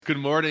Good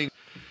morning.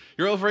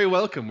 You're all very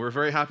welcome. We're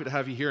very happy to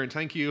have you here, and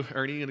thank you,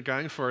 Ernie and the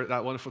gang, for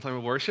that wonderful time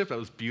of worship. That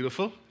was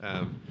beautiful.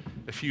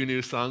 A few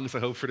new songs, I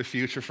hope, for the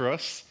future for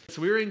us.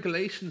 So we're in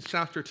Galatians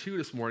chapter 2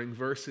 this morning,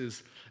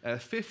 verses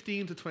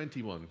 15 to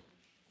 21.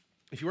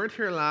 If you weren't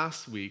here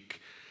last week,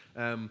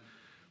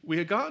 we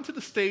had gotten to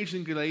the stage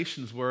in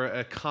Galatians where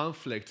a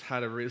conflict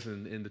had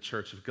arisen in the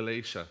church of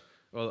Galatia.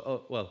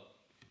 Of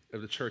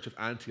the church of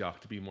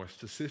Antioch, to be more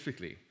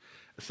specifically.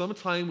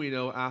 Sometime we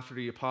know after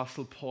the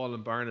apostle Paul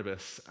and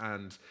Barnabas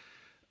and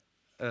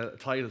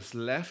Titus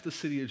left the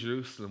city of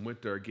Jerusalem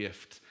with their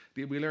gift,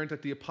 we learned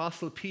that the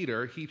apostle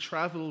Peter, he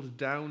traveled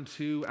down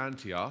to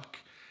Antioch,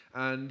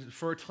 and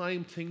for a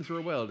time things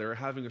were well. They were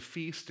having a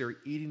feast, they were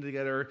eating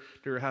together,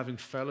 they were having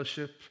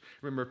fellowship.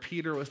 Remember,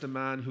 Peter was the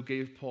man who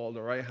gave Paul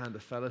the right hand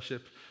of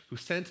fellowship, who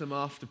sent him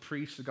off to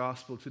preach the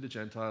gospel to the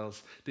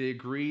Gentiles. They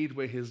agreed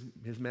with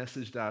his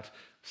message that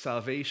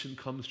salvation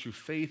comes through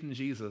faith in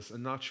Jesus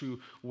and not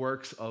through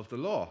works of the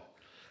law.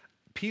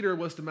 Peter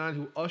was the man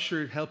who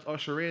helped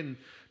usher in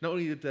not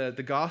only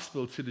the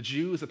gospel to the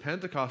Jews at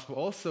Pentecost, but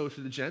also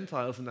to the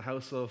Gentiles in the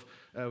house of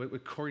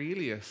with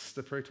Cornelius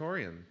the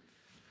Praetorian.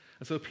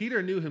 And so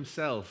Peter knew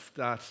himself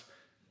that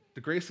the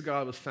grace of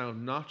God was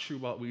found not through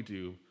what we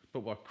do,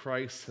 but what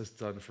Christ has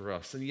done for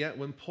us. And yet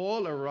when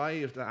Paul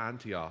arrived at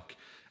Antioch,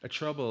 a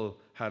trouble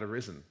had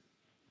arisen.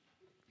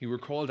 He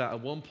recalled that at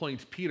one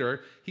point,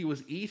 Peter, he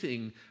was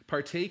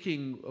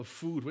partaking of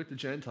food with the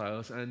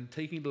Gentiles and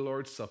taking the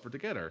Lord's Supper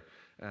together.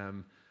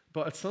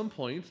 But at some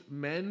point,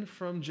 men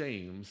from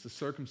James, the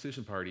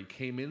circumcision party,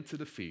 came into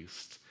the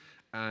feast,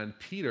 and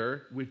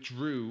Peter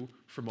withdrew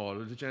from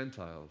all of the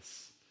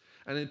Gentiles.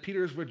 And in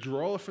Peter's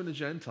withdrawal from the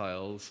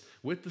Gentiles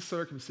with the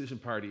circumcision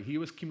party, he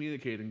was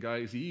communicating,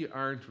 guys, you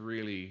aren't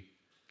really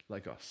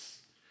like us.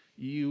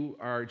 You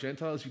are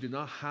Gentiles, you do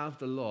not have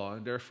the law,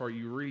 and therefore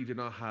you really do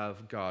not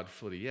have God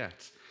fully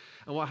yet.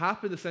 And what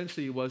happened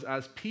essentially was,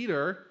 as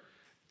Peter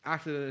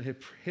acted in a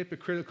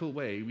hypocritical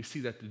way, we see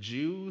that the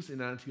Jews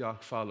in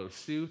Antioch followed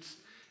suit,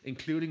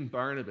 including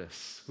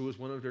Barnabas, who was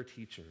one of their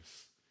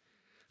teachers.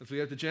 And so we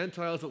have the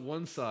Gentiles at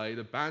one side,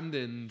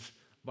 abandoned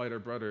by their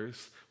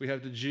brothers. We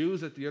have the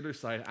Jews at the other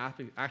side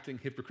acting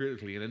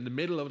hypocritically. And in the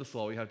middle of this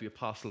all, we have the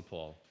Apostle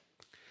Paul.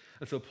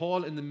 And so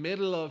Paul, in the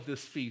middle of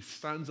this feast,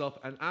 stands up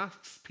and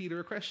asks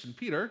Peter a question.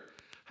 Peter,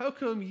 how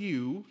come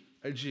you,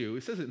 a Jew,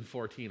 it says it in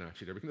 14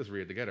 actually, there, we can just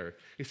read it together.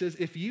 He says,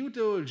 if you,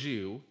 though a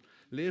Jew,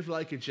 live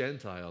like a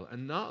Gentile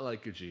and not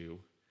like a Jew,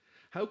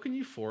 how can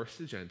you force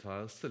the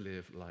Gentiles to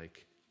live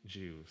like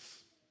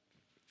Jews?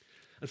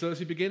 And so as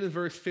we begin in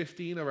verse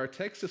 15 of our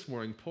text this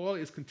morning, Paul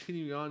is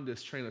continuing on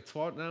this train of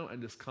thought now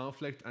and this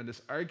conflict and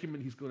this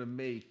argument he's going to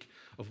make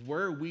of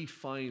where we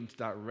find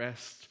that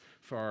rest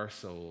for our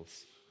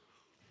souls.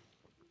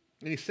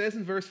 And he says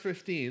in verse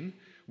 15,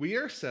 we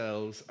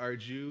ourselves are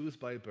Jews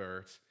by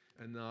birth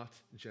and not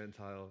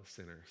Gentile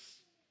sinners.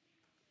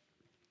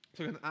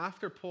 So again,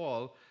 after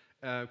Paul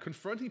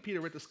confronting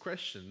Peter with this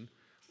question,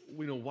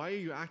 why are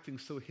you acting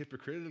so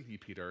hypocritically,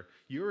 Peter?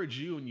 You're a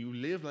Jew and you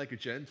live like a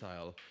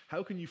Gentile.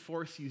 How can you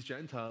force these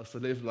Gentiles to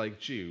live like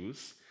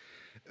Jews?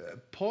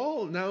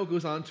 Paul now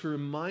goes on to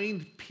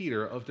remind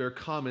Peter of their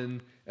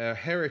common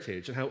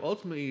heritage and how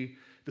ultimately,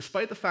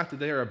 despite the fact that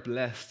they are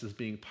blessed as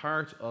being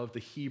part of the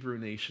Hebrew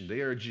nation, they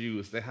are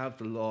Jews, they have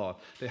the law,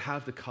 they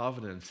have the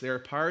covenants, they are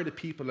part of the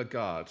people of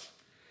God.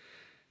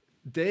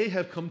 They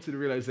have come to the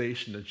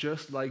realization that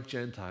just like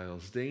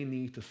Gentiles, they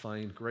need to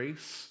find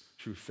grace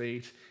through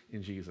faith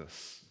in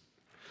Jesus.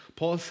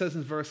 Paul says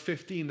in verse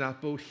 15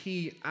 that both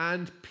he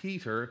and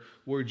Peter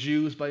were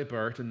Jews by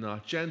birth and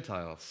not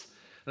Gentiles.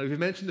 Now, we've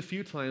mentioned a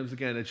few times,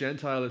 again, a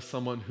Gentile is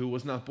someone who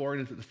was not born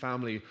into the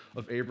family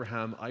of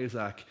Abraham,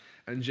 Isaac,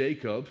 and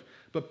Jacob.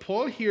 But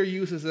Paul here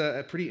uses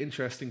a pretty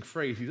interesting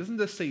phrase. He doesn't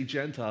just say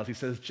Gentiles, he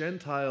says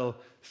Gentile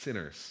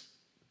sinners.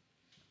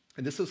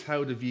 And this is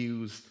how the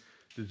Jews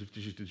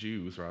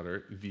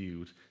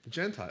viewed the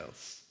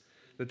Gentiles.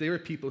 That they were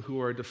people who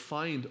are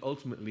defined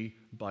ultimately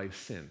by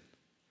sin.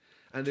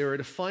 And they were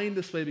defined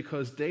this way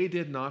because they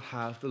did not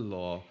have the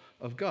law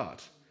of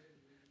God.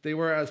 They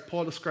were, as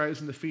Paul describes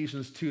in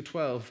Ephesians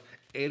 2:12,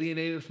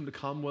 alienated from the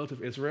commonwealth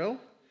of Israel,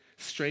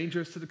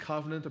 strangers to the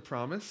covenant of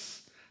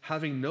promise,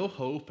 having no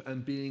hope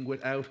and being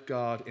without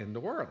God in the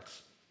world.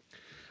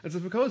 And so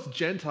because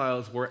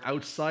Gentiles were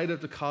outside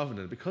of the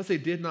covenant, because they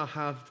did not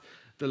have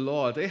the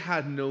law, they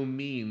had no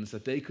means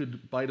that they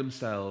could by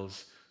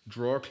themselves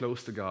draw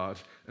close to God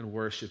and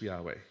worship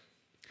Yahweh.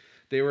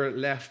 They were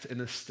left in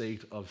a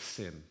state of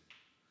sin.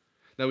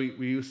 Now, we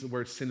use the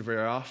word sin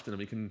very often, and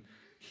we can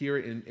hear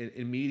it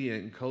in media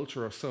and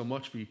culture so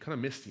much, we kind of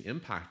miss the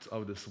impact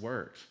of this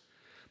word.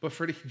 But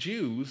for the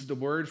Jews, the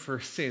word for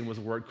sin was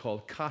a word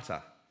called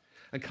kata.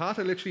 And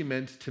kata literally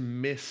meant to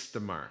miss the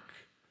mark.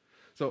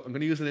 So I'm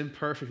going to use an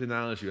imperfect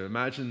analogy.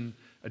 Imagine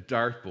a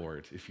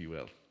dartboard, if you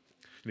will.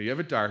 You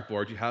have a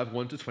dartboard, you have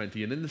 1 to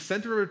 20, and in the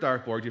center of the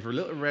dartboard, you have a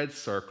little red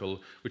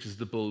circle, which is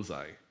the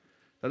bullseye.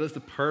 That is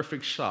the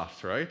perfect shot,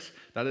 right?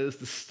 That is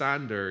the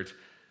standard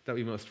that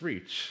we must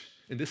reach.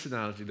 In this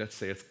analogy, let's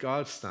say it's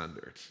God's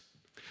standard.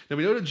 Now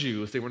we know the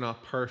Jews, they were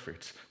not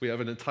perfect. We have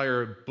an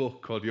entire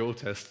book called the Old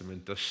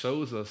Testament that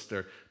shows us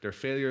their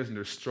failures and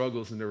their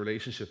struggles in their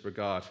relationship with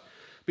God.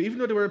 But even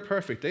though they weren't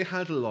perfect, they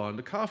had the law and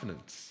the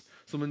covenants.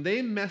 So when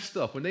they messed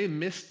up, when they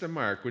missed the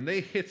mark, when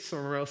they hit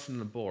somewhere else on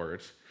the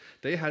board,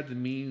 they had the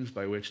means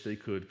by which they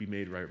could be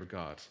made right with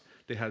God.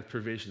 They had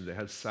provision, they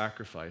had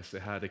sacrifice, they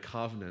had a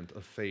covenant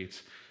of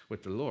faith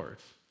with the Lord.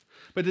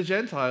 But the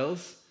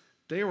Gentiles,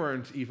 they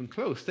weren't even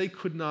close. They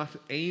could not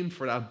aim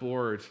for that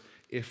board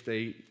if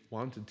they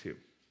wanted to.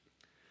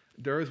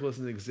 Theirs was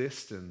an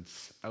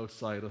existence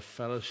outside of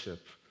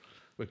fellowship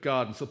with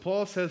God. And so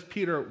Paul says,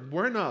 Peter,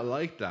 we're not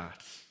like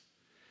that.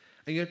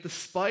 And yet,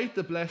 despite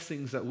the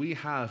blessings that we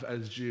have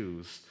as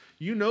Jews,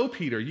 you know,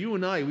 Peter, you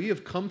and I, we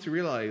have come to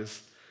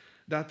realize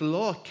that the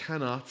law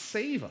cannot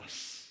save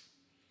us.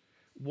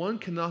 One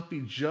cannot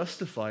be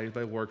justified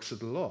by works of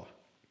the law.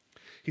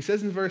 He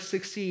says in verse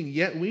 16,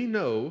 yet we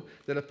know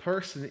that a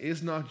person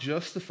is not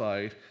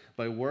justified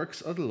by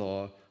works of the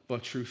law,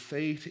 but through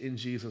faith in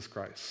Jesus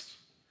Christ.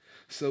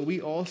 So we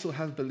also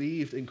have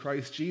believed in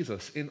Christ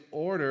Jesus in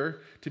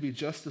order to be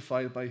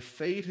justified by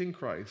faith in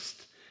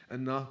Christ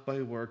and not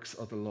by works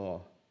of the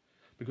law.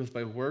 Because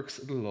by works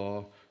of the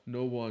law,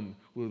 no one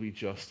will be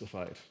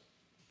justified.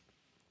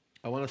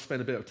 I want to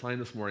spend a bit of time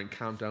this morning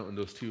camped out on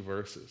those two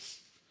verses.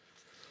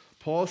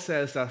 Paul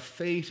says that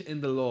faith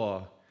in the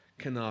law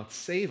cannot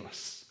save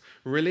us.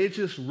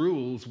 Religious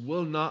rules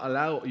will not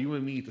allow you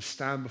and me to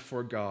stand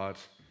before God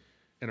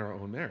in our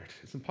own merit.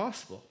 It's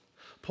impossible.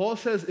 Paul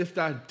says if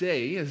that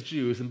day as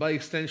Jews, and by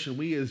extension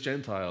we as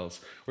Gentiles,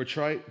 were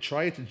try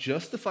to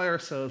justify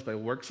ourselves by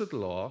works of the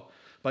law,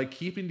 by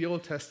keeping the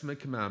Old Testament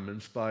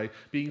commandments, by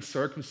being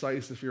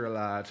circumcised if you're a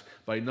lad,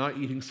 by not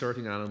eating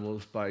certain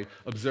animals, by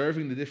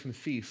observing the different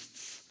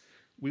feasts,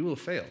 we will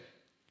fail.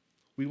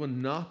 We will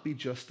not be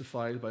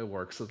justified by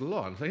works of the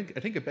law. And I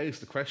think it begs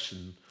the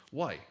question,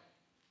 why?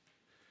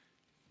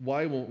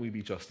 Why won't we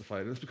be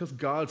justified? And it's because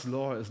God's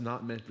law is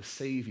not meant to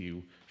save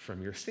you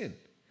from your sin.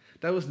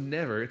 That was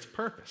never its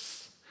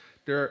purpose.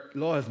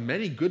 Law has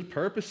many good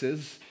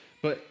purposes,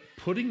 but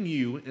putting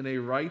you in a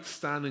right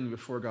standing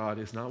before God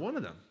is not one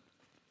of them.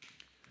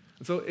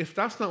 And so if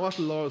that's not what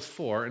the law is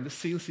for, and this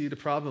seems to be the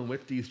problem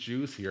with these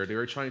Jews here, they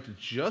were trying to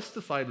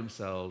justify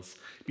themselves,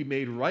 be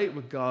made right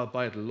with God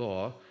by the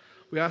law,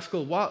 we ask,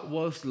 well, what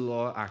was the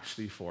law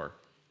actually for?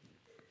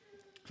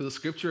 So the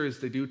scriptures,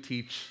 they do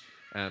teach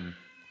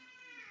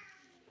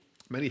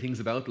many things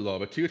about the law,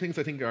 but two things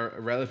I think are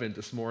relevant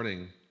this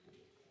morning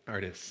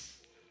are this.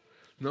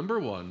 Number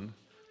one,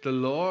 the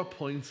law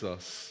points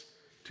us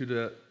to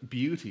the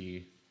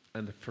beauty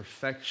and the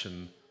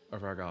perfection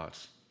of our God.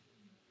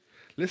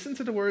 Listen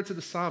to the words of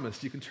the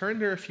psalmist. You can turn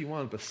there if you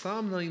want, but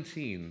Psalm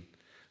 19,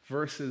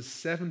 verses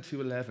 7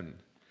 to 11.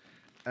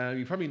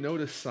 You probably know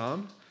this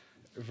psalm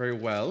very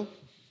well.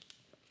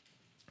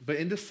 But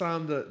in this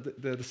psalm,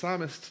 the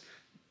psalmist,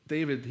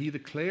 David, he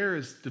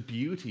declares the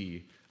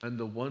beauty and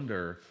the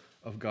wonder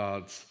of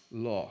God's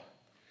law.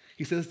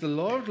 He says, the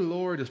law of the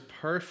Lord is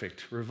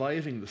perfect,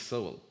 reviving the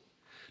soul.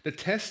 The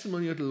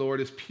testimony of the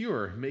Lord is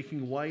pure,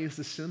 making wise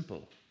the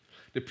simple.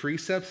 The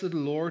precepts of the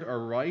Lord are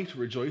right,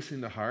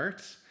 rejoicing the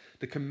heart.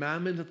 The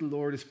commandment of the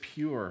Lord is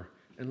pure,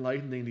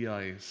 enlightening the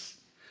eyes.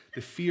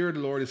 The fear of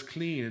the Lord is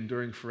clean,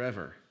 enduring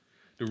forever.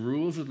 The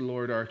rules of the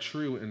Lord are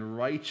true and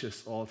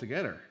righteous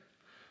altogether.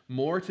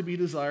 More to be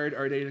desired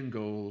are they than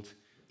gold,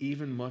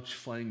 even much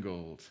fine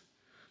gold.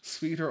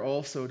 Sweeter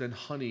also than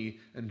honey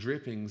and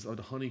drippings of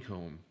the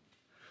honeycomb.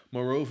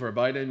 Moreover,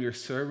 by them your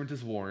servant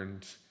is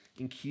warned.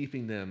 In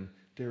keeping them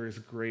there is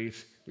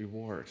great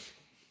reward.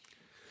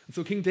 And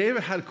so King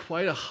David had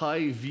quite a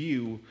high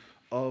view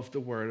of the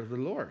word of the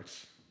Lord.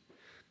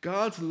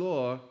 God's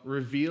law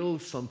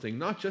reveals something,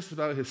 not just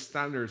about his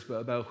standards, but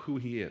about who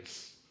he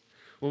is.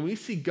 When we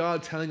see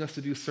God telling us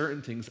to do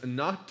certain things and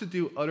not to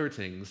do other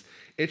things,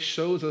 it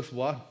shows us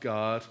what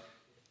God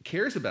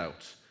cares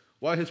about,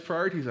 what his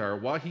priorities are,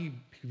 what he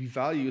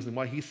values, and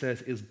what he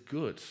says is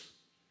good.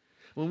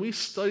 When we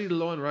study the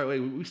law in the right way,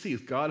 what we see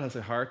is God has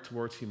a heart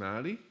towards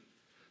humanity,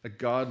 that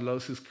God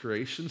loves his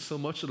creation. So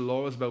much of the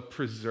law is about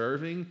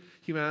preserving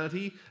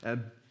humanity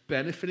and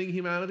benefiting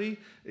humanity,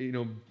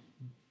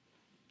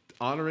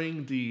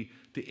 honoring the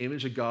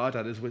image of God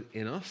that is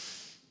within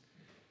us.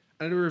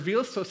 And it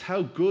reveals to us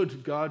how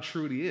good God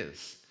truly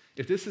is.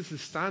 If this is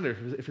his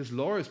standard, if his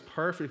law is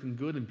perfect and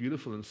good and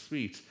beautiful and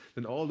sweet,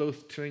 then all those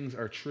things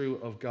are true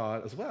of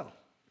God as well.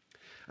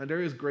 And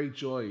there is great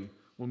joy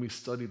when we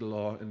study the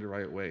law in the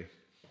right way.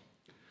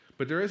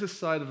 But there is a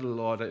side of the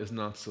law that is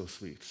not so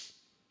sweet.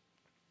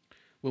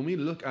 When we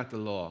look at the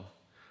law,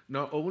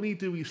 not only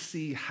do we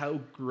see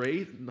how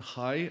great and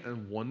high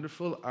and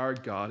wonderful our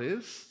God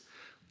is,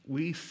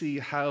 we see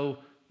how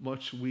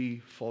much we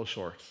fall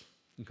short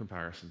in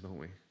comparison, don't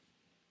we?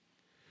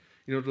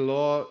 The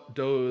law,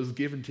 though it was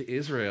given to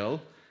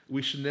Israel,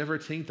 we should never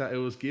think that it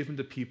was given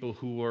to people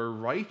who were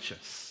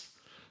righteous.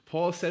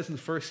 Paul says in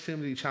 1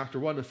 Timothy chapter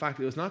 1, in fact,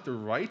 it was not the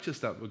righteous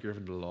that were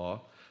given the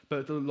law,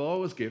 but the law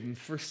was given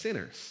for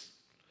sinners.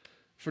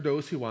 for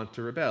those who want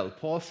to rebel.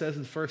 Paul says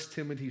in 1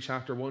 Timothy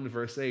chapter 1,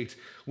 verse 8,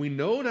 "We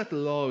know that the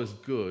law is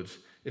good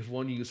if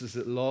one uses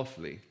it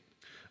lawfully,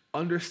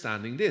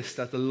 understanding this,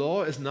 that the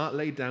law is not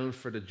laid down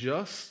for the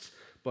just,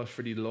 but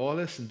for the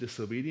lawless and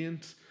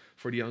disobedient,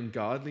 for the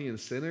ungodly and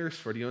sinners,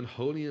 for the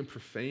unholy and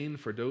profane,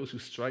 for those who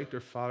strike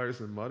their fathers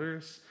and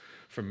mothers,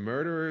 for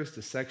murderers,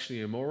 the sexually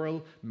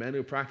immoral, men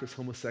who practice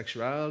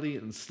homosexuality,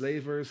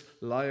 enslavers,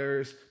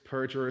 liars,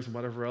 perjurers, and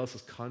whatever else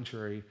is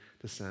contrary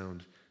to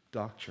sound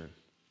doctrine."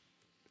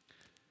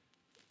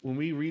 When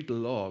we read the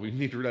law, we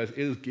need to realize it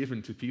is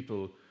given to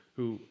people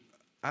who,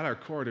 at our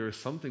core, there is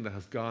something that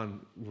has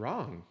gone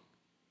wrong.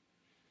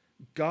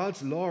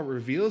 God's law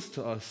reveals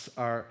to us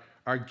our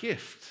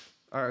gift,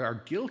 our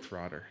guilt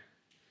rather.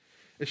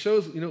 It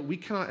shows, we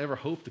cannot ever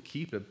hope to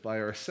keep it by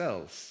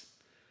ourselves.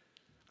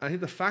 I think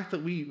the fact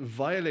that we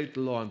violate the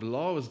law, and the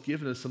law was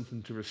given as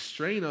something to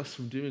restrain us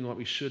from doing what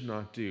we should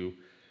not do,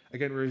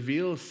 again,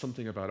 reveals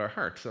something about our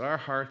hearts, that our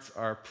hearts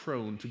are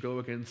prone to go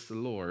against the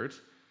Lord,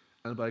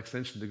 and by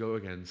extension, to go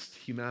against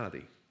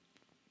humanity.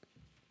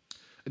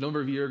 A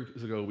number of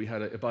years ago, we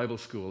had a Bible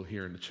school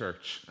here in the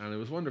church, and it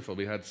was wonderful.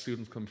 We had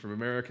students come from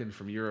America and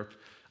from Europe,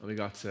 and we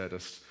got to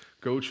just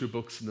go through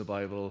books in the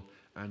Bible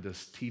and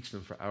just teach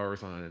them for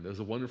hours on end. It was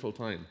a wonderful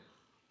time.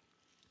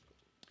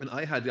 And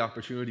I had the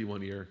opportunity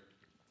one year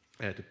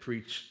to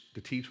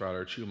teach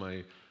through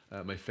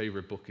my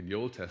favorite book in the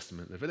Old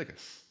Testament,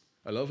 Leviticus.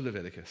 I love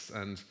Leviticus.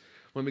 And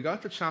when we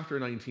got to chapter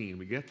 19,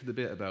 we get to the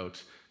bit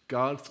about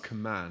God's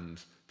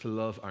command to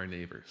love our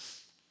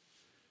neighbors.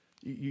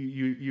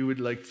 You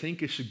would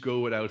think it should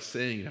go without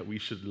saying that we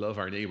should love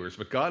our neighbors,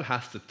 but God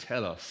has to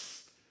tell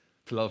us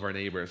to love our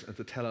neighbors and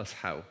to tell us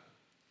how.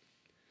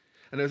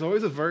 And there's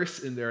always a verse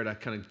in there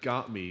that kind of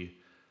got me,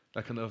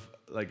 that kind of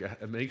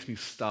it makes me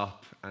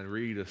stop and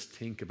really just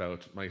think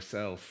about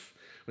myself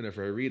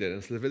whenever I read it. And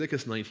it's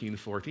Leviticus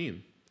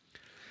 19:14.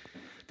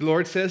 The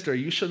Lord says there,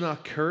 "You shall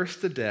not curse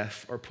the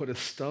deaf or put a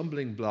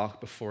stumbling block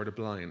before the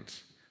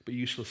blind, but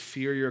you shall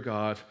fear your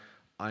God.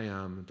 I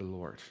am the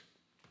Lord."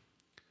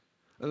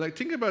 And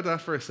think about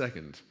that for a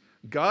second.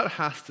 God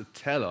has to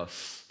tell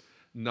us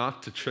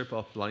not to trip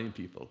up blind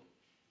people.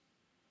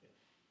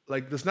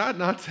 Does that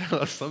not tell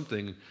us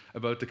something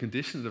about the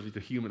conditions of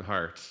the human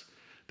heart,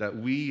 that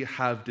we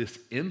have this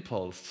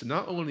impulse to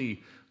not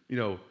only,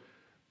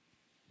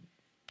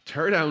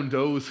 tear down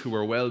those who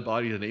are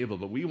well-bodied and able,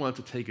 but we want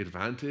to take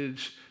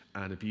advantage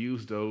and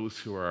abuse those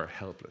who are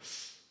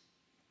helpless.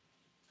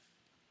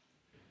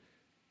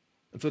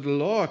 And so the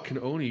law can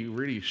only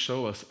really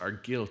show us our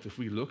guilt if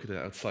we look at it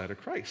outside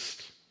of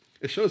Christ.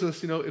 It shows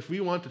us, if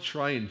we want to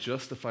try and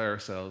justify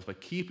ourselves by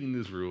keeping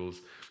these rules,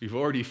 we've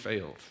already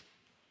failed.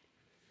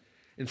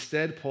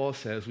 Instead, Paul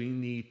says we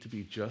need to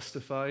be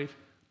justified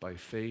by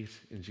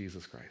faith in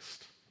Jesus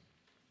Christ.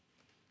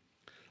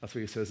 That's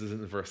what he says is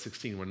in verse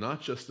 16. We're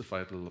not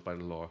justified by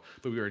the law,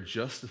 but we are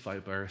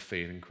justified by our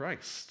faith in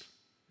Christ.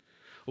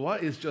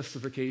 What is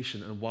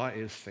justification and what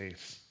is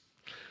faith?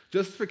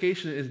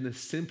 Justification in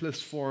its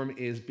simplest form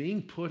is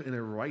being put in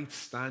a right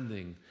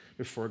standing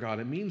before God.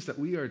 It means that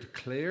we are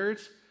declared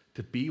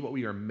to be what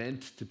we are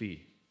meant to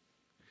be.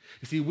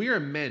 You see, we are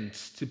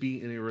meant to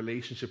be in a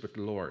relationship with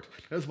the Lord.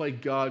 That's why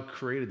God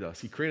created us.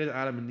 He created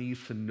Adam and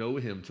Eve to know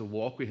him, to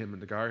walk with him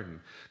in the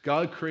garden.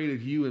 God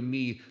created you and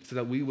me so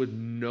that we would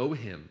know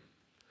him.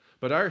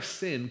 But our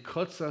sin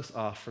cuts us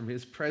off from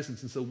his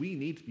presence, and so we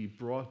need to be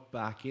brought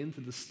back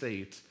into the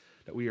state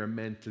that we are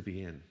meant to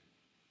be in.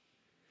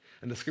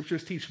 And the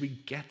scriptures teach we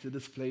get to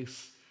this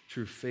place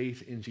through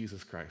faith in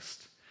Jesus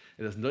Christ.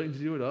 It has nothing to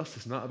do with us.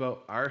 It's not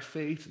about our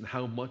faith and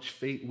how much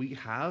faith we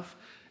have.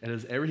 It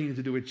has everything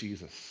to do with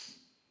Jesus.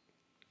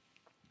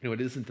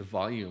 It isn't the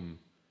volume.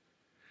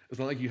 It's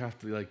not like you have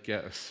to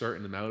get a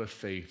certain amount of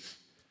faith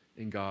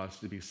in God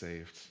to be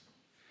saved.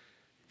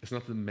 It's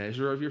not the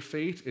measure of your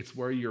faith. It's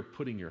where you're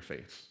putting your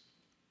faith.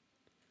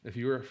 If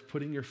you are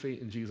putting your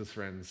faith in Jesus,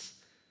 friends,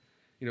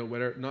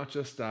 whether not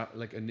just that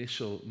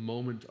initial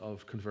moment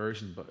of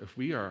conversion, but if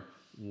we are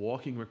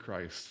walking with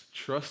Christ,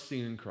 trusting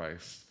in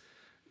Christ,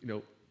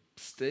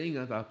 staying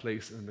at that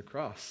place in the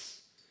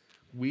cross,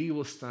 we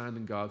will stand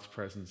in God's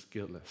presence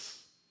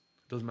guiltless.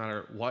 It doesn't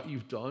matter what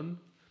you've done,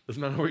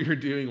 doesn't matter what you're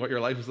doing, what your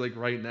life is like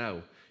right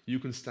now. You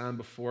can stand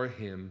before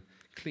him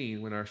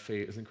clean when our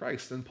faith is in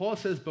Christ. And Paul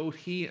says both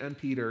he and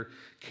Peter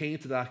came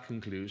to that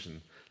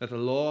conclusion, that the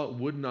law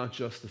would not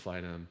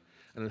justify them,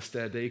 and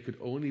instead they could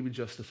only be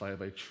justified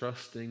by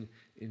trusting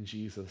in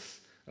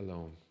Jesus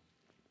alone.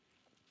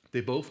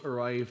 They both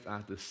arrived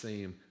at the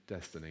same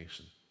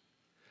destination.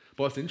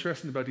 But what's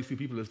interesting about these two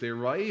people is they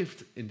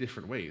arrived in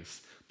different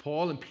ways.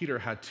 Paul and Peter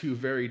had two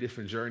very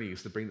different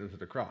journeys to bring them to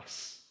the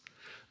cross.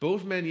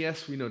 Both men,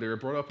 yes, we know they were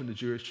brought up in the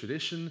Jewish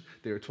tradition.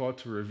 They were taught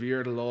to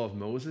revere the law of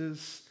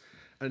Moses.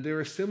 And they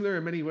were similar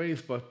in many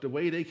ways, but the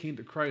way they came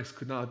to Christ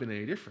could not have been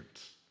any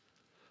different.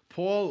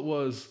 Paul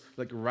was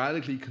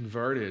radically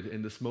converted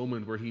in this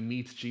moment where he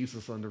meets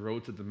Jesus on the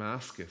road to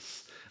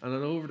Damascus. And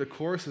then over the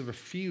course of a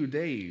few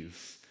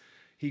days,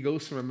 he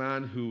goes from a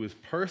man who was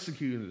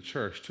persecuting the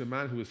church to a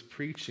man who was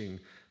preaching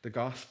the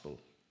gospel.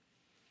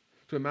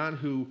 to a man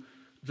who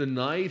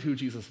denied who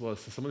Jesus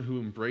was, to someone who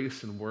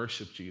embraced and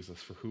worshiped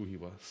Jesus for who he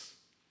was.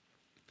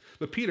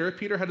 But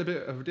Peter had a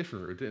bit of a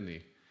different route, didn't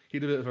he? He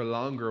had a bit of a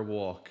longer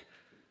walk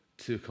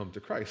to come to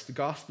Christ. The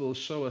Gospels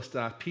show us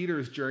that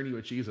Peter's journey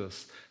with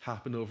Jesus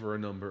happened over a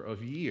number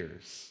of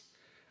years.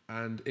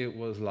 And it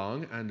was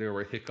long, and there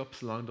were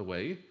hiccups along the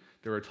way.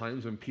 There were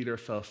times when Peter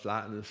fell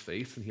flat on his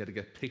face and he had to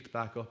get picked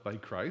back up by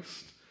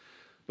Christ.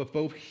 But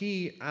both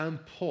he and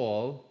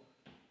Paul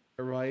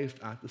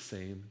arrived at the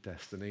same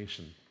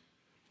destination.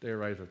 They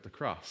arrived at the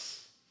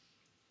cross.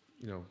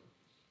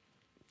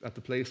 At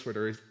the place where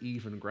there is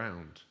even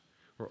ground,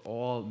 where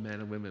all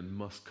men and women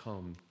must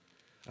come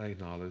and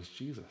acknowledge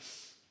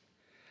Jesus.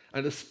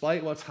 And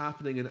despite what's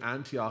happening in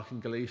Antioch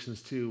in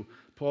Galatians 2,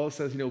 Paul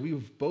says,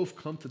 we've both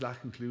come to that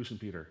conclusion,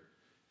 Peter,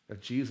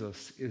 that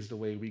Jesus is the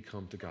way we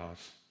come to God.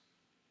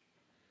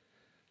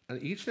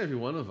 And each and every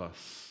one of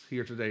us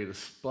here today,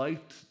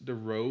 despite the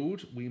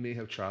road we may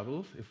have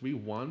traveled, if we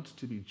want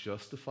to be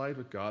justified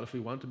with God, if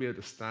we want to be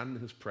able to stand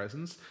in his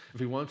presence,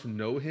 if we want to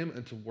know him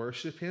and to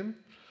worship him,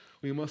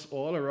 we must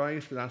all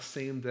arrive to that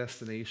same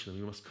destination.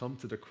 We must come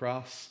to the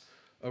cross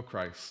of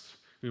Christ.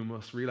 We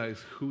must realize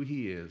who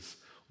he is,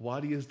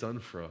 what he has done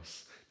for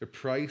us, the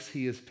price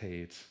he has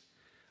paid.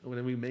 And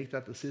when we make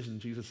that decision,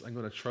 Jesus, I'm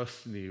going to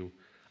trust in you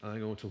and I'm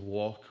going to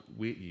walk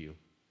with you.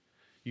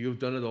 You have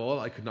done it all.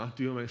 I could not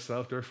do it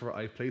myself. Therefore,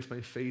 I place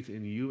my faith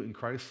in you, in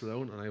Christ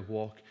alone, and I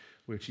walk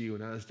with you.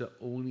 And that is the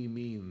only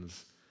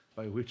means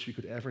by which we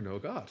could ever know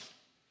God.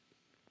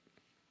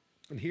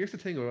 And here's the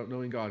thing about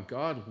knowing God.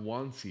 God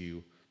wants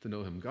you to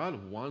know him.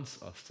 God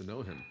wants us to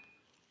know him,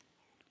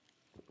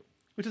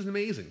 which is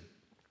amazing.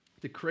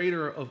 The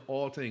creator of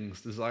all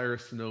things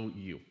desires to know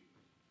you.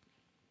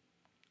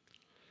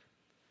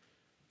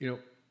 When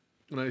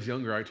I was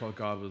younger, I thought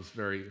God was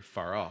very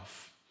far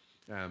off.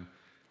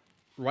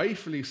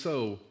 Rightfully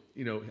so,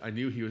 I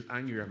knew he was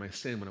angry at my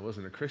sin when I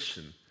wasn't a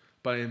Christian,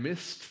 but I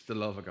missed the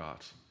love of God.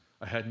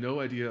 I had no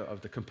idea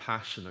of the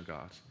compassion of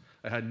God.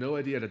 I had no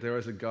idea that there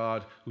was a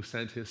God who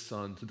sent his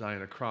son to die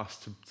on a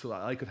cross so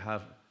that I could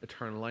have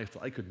eternal life,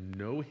 that I could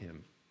know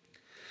him.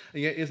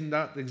 And yet, isn't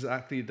that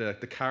exactly the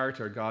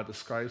character God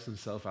describes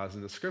himself as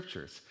in the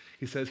scriptures?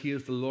 He says he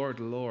is the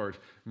Lord,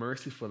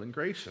 merciful and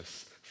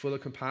gracious, full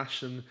of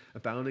compassion,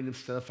 abounding in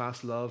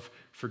steadfast love,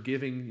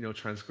 forgiving,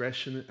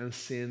 transgression and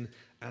sin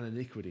and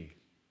iniquity.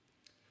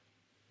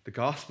 The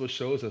gospel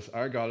shows us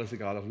our God is a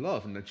God of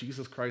love and that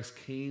Jesus Christ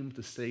came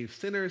to save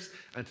sinners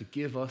and to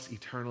give us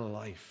eternal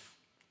life.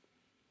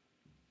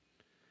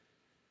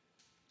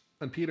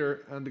 And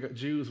Peter and the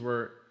Jews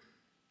were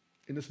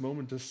in this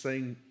moment just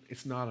saying,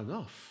 it's not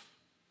enough.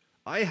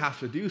 I have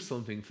to do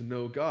something to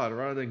know God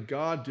rather than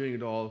God doing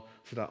it all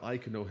so that I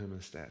can know him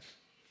instead.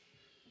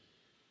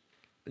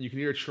 And you can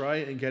either try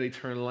and get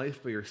eternal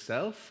life by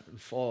yourself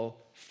and fall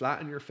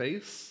flat in your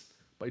face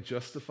by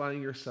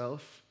justifying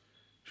yourself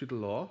through the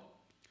law,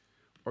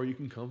 or you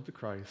can come to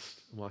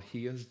Christ and what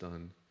he has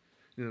done,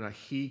 that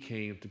he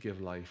came to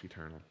give life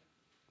eternal.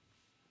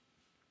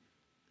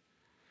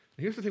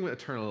 And here's the thing with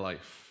eternal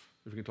life,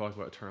 if we can talk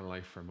about eternal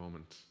life for a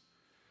moment.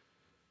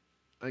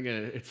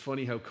 Again, it's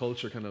funny how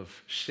culture kind of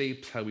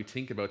shapes how we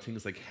think about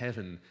things like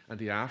heaven and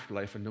the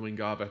afterlife and knowing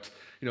God. But,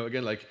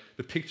 again, like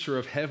the picture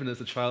of heaven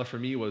as a child for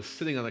me was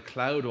sitting on a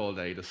cloud all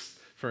day, just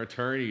for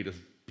eternity, just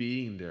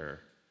being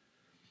there.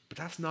 But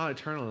that's not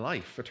eternal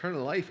life.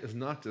 Eternal life is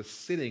not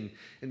just sitting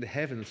in the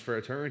heavens for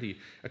eternity.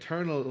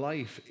 Eternal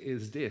life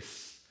is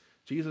this.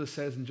 Jesus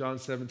says in John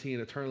 17,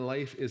 eternal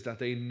life is that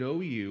they know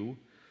you,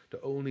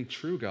 the only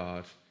true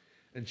God,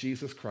 and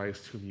Jesus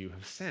Christ whom you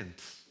have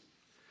sent.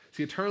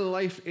 See, eternal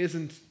life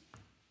isn't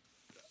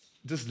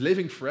just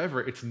living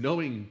forever, it's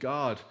knowing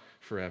God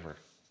forever.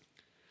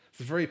 It's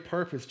the very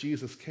purpose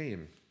Jesus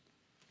came,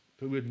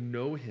 that we would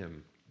know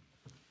him.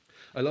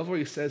 I love what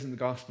he says in the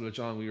Gospel of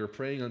John. We were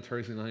praying on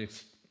Thursday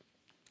night,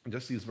 and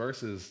just these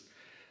verses,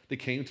 they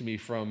came to me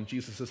from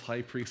Jesus'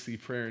 high priestly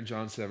prayer in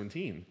John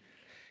 17.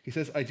 He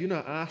says, I do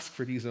not ask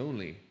for these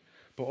only,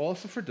 but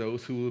also for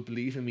those who will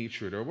believe in me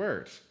through their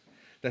word,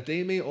 that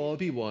they may all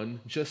be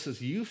one, just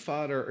as you,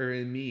 Father, are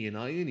in me and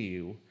I in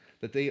you,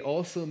 that they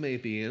also may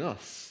be in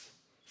us,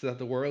 so that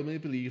the world may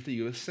believe that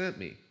you have sent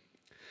me.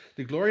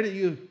 The glory that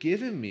you have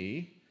given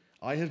me,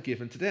 I have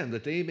given to them,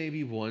 that they may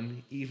be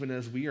one, even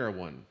as we are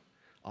one.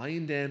 I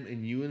in them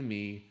and you in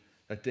me,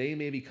 that they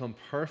may become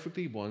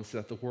perfectly one, so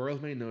that the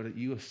world may know that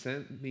you have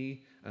sent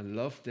me and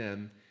loved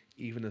them,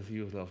 even as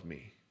you have loved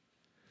me.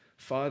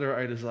 Father,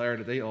 I desire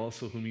that they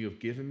also whom you have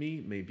given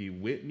me may be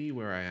with me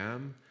where I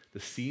am, to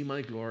see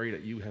my glory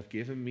that you have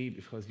given me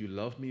because you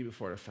loved me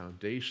before the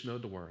foundation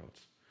of the world.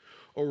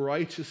 O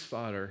righteous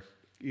Father,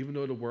 even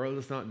though the world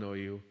does not know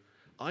you,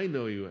 I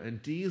know you,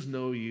 and these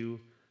know you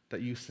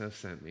that you have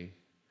sent me.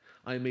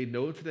 I made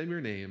known to them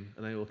your name,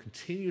 and I will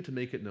continue to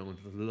make it known,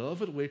 that the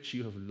love at which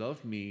you have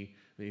loved me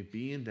may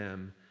be in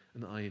them,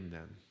 and I in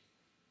them.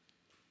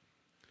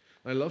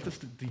 I love this,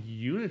 the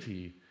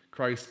unity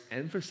Christ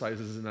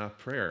emphasizes in that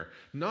prayer.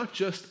 Not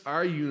just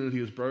our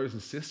unity as brothers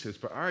and sisters,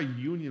 but our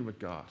union with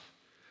God.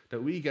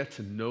 That we get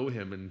to know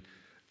him and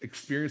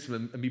experience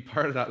him and be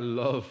part of that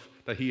love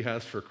that he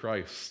has for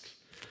Christ.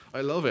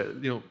 I love it.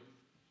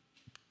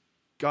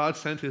 God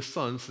sent his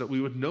son so that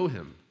we would know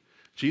him.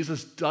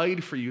 Jesus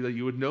died for you that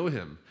you would know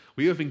him.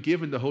 We have been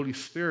given the Holy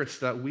Spirit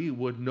so that we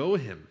would know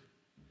him.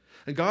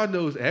 And God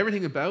knows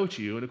everything about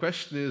you. And the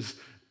question is,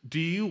 do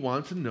you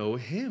want to know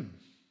him?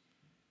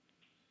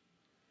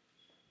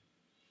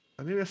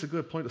 And maybe that's a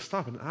good point to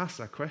stop and ask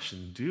that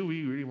question. Do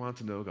we really want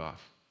to know God?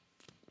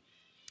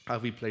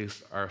 Have we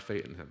placed our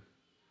faith in him?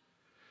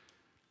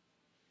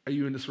 Are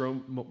you in this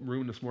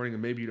room this morning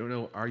and maybe you don't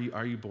know, are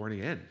you born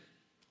again?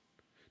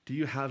 Do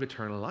you have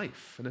eternal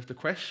life? And if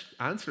the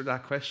answer to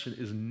that question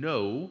is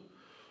no,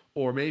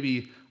 or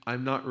maybe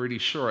I'm not really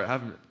sure, I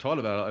haven't thought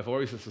about it, I've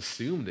always just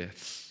assumed it,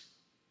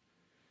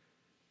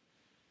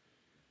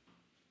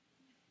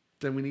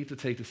 then we need to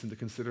take this into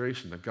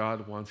consideration, that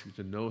God wants you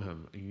to know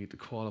him and you need to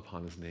call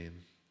upon his name.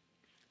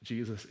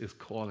 Jesus is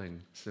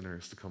calling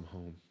sinners to come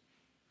home.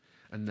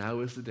 And now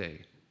is the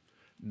day.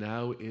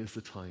 Now is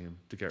the time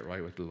to get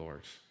right with the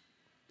Lord.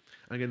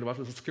 And again, what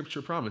does the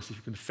scripture promise? If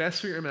you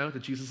confess with your mouth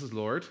that Jesus is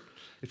Lord,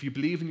 if you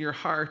believe in your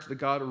heart that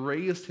God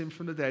raised him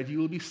from the dead, you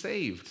will be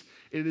saved.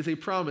 It is a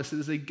promise. It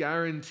is a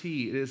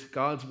guarantee. It is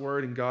God's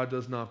word, and God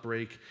does not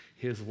break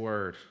his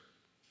word.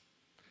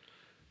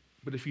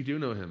 But if you do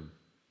know him,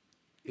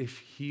 if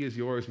he is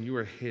yours and you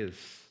are his,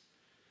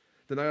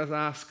 then I would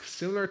ask,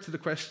 similar to the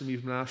question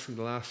we've been asking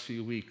the last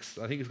few weeks,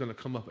 I think it's going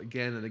to come up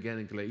again and again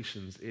in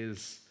Galatians,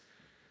 is,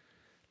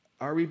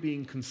 are we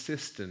being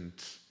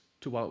consistent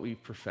to what we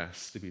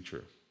profess to be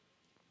true?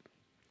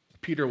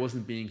 Peter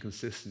wasn't being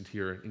consistent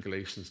here in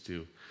Galatians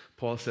 2.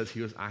 Paul says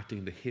he was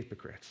acting the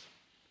hypocrite.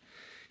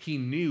 He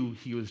knew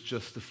he was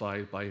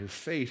justified by his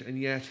faith, and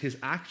yet his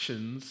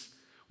actions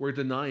were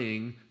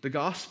denying the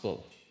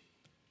gospel.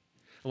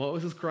 And what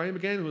was his crime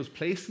again? It was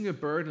placing a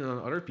burden on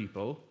other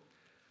people,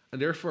 and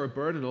therefore a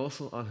burden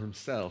also on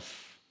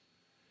himself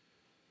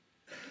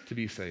to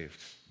be saved.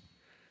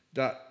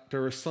 That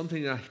there was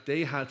something that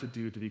they had to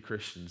do to be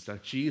Christians,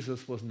 that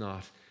Jesus was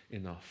not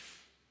enough.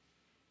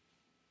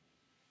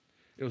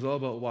 It was all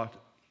about what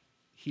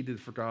he did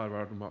for God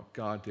rather than what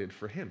God did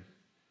for him.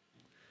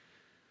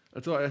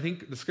 And so I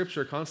think the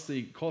scripture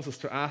constantly calls us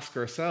to ask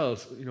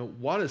ourselves,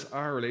 what is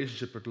our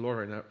relationship with the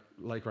Lord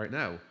like right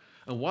now?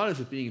 And what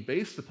is it being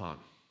based upon?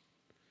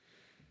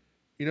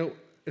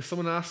 If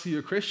someone asks you,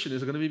 you're a Christian,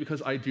 is it going to be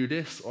because I do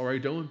this or I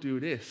don't do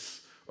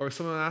this? Or if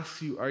someone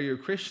asks you, are you a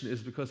Christian,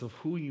 is it because of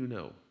who you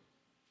know?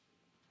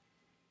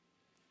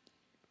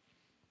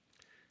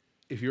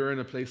 If you're in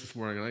a place this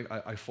morning,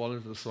 and I fall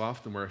into this so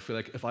often where I feel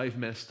like if I've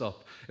messed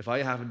up, if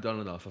I haven't done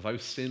enough, if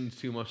I've sinned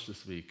too much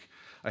this week,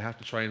 I have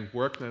to try and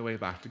work my way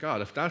back to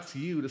God. If that's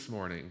you this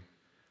morning,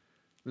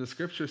 then the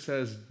scripture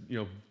says,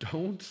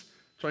 don't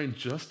try and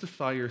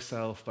justify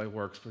yourself by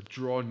works, but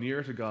draw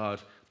near to God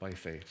by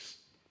faith.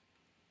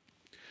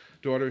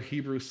 The author of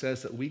Hebrews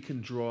says that we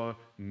can draw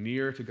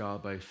near to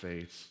God by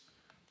faith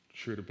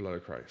through the blood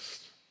of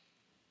Christ.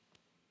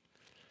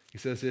 He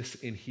says this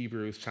in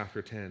Hebrews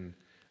chapter 10,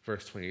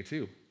 verse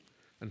 22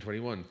 and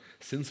 21.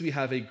 Since we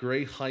have a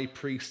great high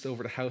priest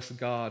over the house of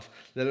God,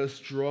 let us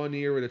draw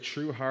near with a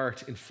true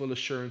heart in full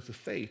assurance of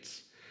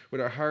faith,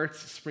 with our hearts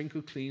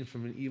sprinkled clean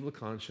from an evil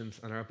conscience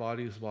and our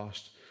bodies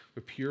washed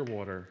with pure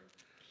water.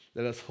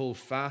 Let us hold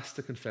fast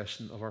the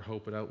confession of our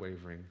hope without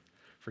wavering,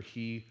 for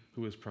he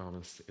who is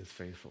promised is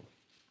faithful.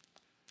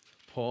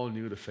 Paul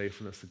knew the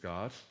faithfulness of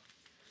God,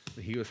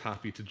 and he was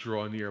happy to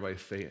draw near by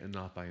faith and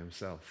not by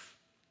himself.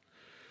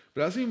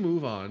 But as we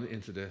move on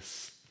into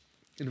this,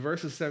 in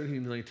verses 17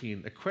 and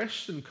 19, a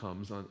question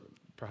comes on,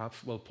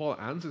 Paul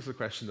answers a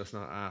question that's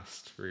not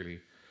asked, really,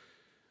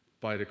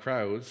 by the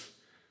crowds,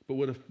 but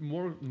would have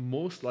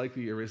most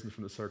likely arisen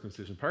from the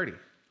circumcision party.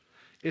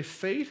 If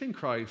faith in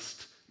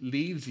Christ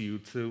leads you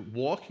to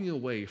walking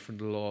away from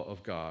the law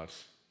of God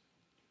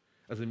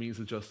as a means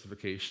of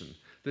justification,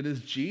 then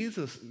is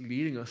Jesus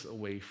leading us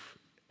away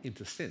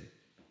into sin?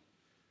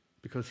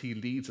 Because he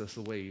leads us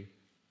away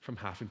from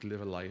having to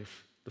live a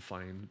life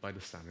defined by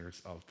the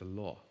standards of the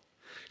law.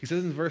 He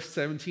says in verse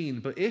 17,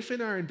 but if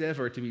in our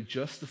endeavor to be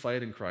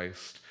justified in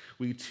Christ,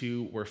 we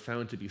too were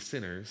found to be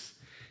sinners,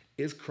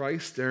 is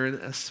Christ then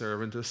a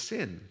servant of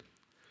sin?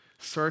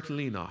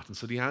 Certainly not. And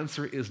so the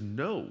answer is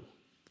no.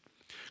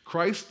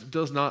 Christ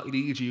does not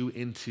lead you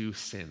into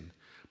sin,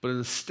 but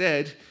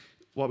instead,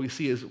 what we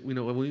see is,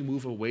 when we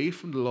move away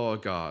from the law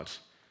of God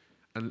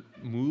and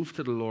move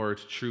to the Lord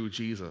through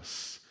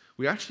Jesus,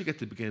 we actually get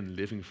to begin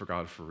living for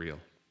God for real.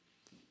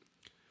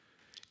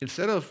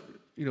 Instead of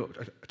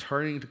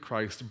turning to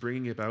Christ,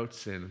 bringing about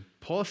sin,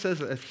 Paul says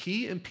that if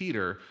he and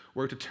Peter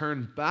were to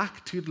turn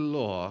back to the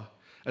law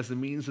as the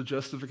means of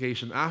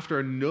justification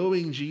after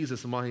knowing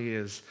Jesus and what he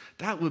is,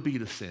 that would be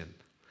the sin.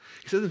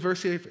 He says in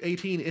verse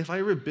 18, if I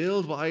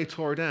rebuild what I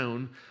tore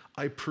down,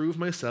 I prove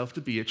myself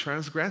to be a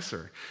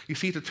transgressor. You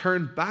see, to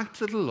turn back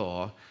to the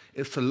law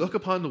is to look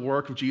upon the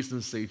work of Jesus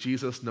and say,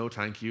 Jesus, no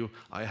thank you,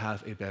 I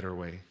have a better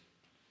way.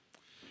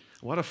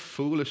 What a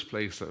foolish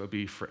place that would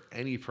be for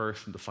any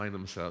person to find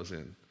themselves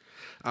in.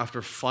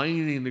 after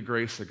finding the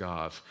grace of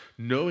God,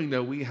 knowing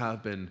that we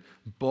have been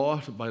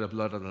bought by the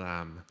blood of the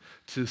Lamb,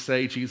 to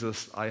say,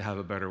 Jesus, I have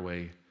a better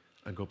way,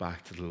 and go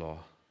back to the law.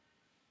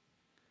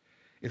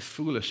 It's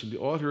foolish. And the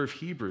author of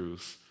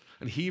Hebrews,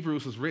 and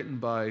Hebrews was written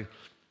by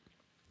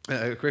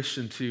a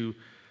Christian to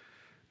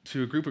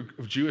a group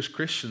of Jewish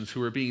Christians who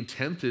were being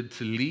tempted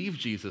to leave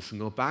Jesus and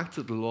go back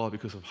to the law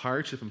because of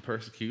hardship and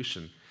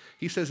persecution.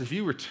 He says, if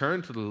you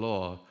return to the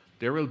law,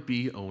 there will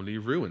be only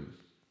ruin.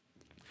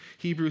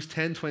 Hebrews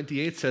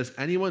 10:28 says,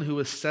 anyone who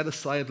has set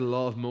aside the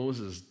law of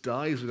Moses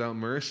dies without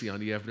mercy on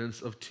the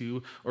evidence of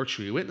 2 or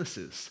 3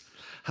 witnesses.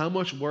 How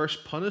much worse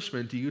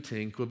punishment do you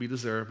think will be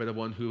deserved by the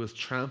one who has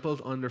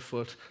trampled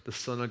underfoot the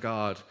Son of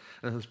God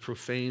and has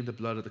profaned the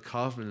blood of the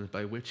covenant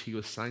by which he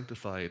was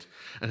sanctified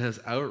and has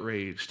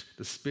outraged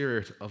the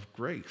Spirit of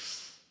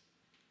grace?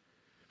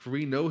 For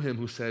we know him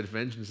who said,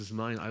 vengeance is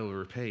mine, I will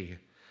repay.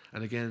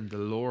 And again, the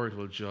Lord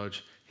will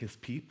judge his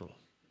people.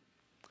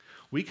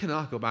 We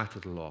cannot go back to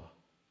the law.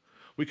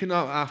 We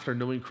cannot, after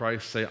knowing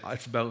Christ, say,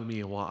 it's about me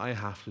and what I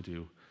have to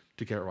do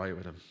to get right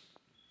with him.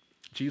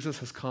 Jesus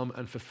has come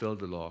and fulfilled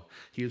the law.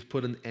 He has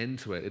put an end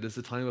to it. It is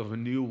the time of a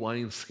new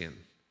wineskin.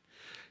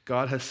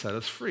 God has set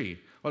us free.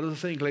 What does it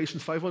say in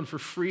Galatians 5:1? For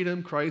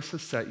freedom Christ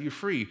has set you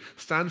free.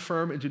 Stand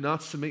firm and do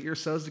not submit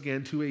yourselves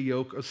again to a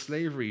yoke of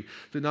slavery.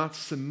 Do not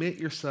submit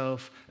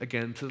yourself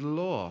again to the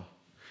law.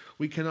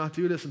 We cannot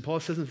do this. And Paul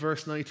says in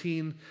verse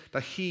 19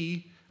 that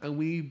he and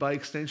we, by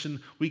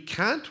extension, we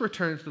can't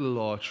return to the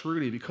law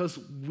truly because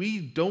we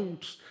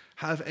don't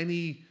have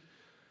any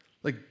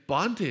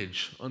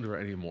bondage under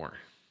it anymore.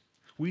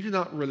 We do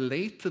not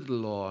relate to the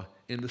law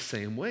in the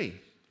same way.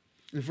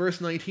 In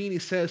verse 19, he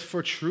says,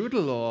 for through the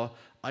law,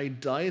 I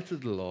died to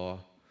the law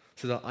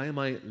so that I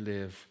might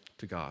live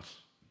to God.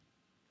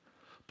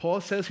 Paul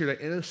says here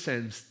that in a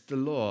sense, the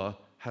law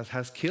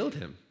has killed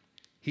him.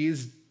 He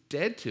is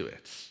dead to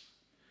it.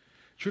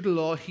 Through the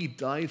law, he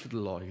died to the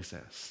law, he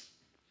says.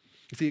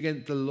 You see,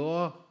 again, the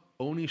law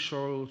only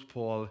showed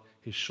Paul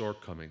his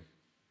shortcoming.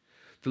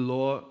 The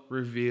law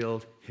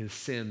revealed his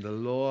sin. The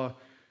law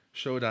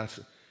showed that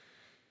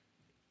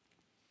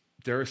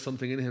there is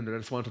something in him that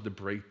just wanted to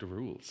break the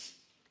rules.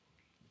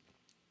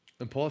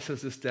 And Paul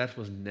says this death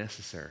was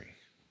necessary.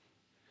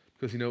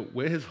 Because,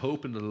 with his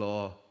hope in the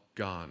law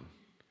gone,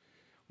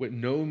 with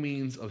no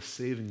means of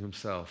saving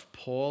himself,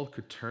 Paul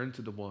could turn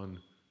to the one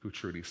who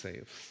truly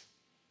saves.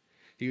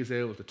 He was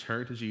able to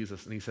turn to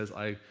Jesus and he says,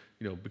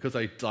 because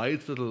I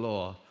died to the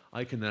law,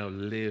 I can now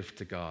live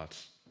to God.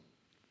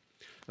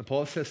 And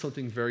Paul says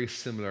something very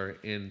similar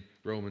in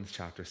Romans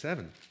chapter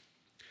 7.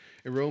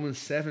 In Romans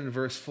 7,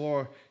 verse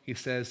 4, he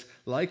says,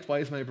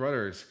 likewise, my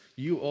brothers,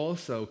 you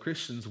also,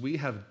 Christians, we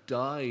have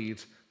died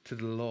to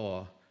the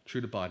law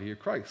through the body of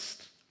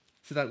Christ,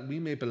 so that we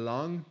may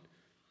belong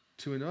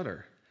to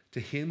another, to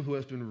him who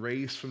has been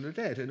raised from the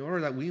dead, in order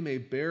that we may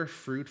bear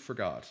fruit for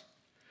God.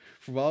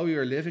 For while we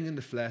are living in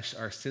the flesh,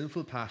 our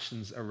sinful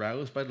passions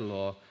aroused by the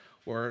law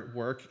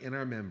work in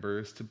our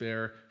members to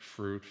bear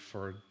fruit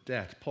for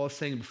death. Paul's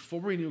saying before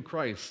we knew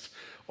Christ,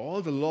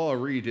 all the law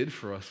really did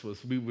for us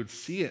was we would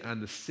see it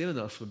and the sin in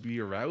us would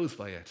be aroused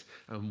by it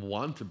and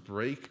want to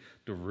break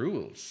the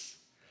rules.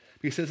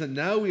 He says that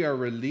now we are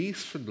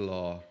released from the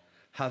law,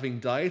 having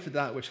died to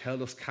that which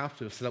held us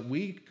captive, so that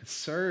we could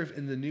serve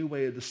in the new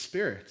way of the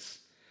Spirit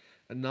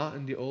and not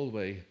in the old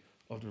way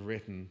of the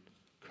written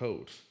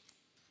code.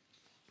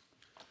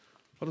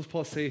 What does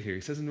Paul say here?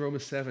 He says in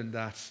Romans 7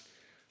 that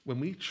when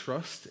we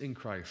trust in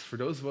Christ, for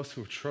those of us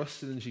who have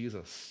trusted in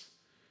Jesus,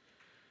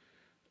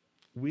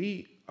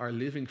 we are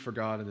living for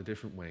God in a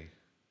different way.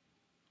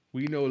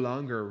 We no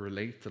longer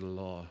relate to the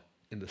law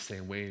in the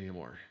same way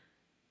anymore.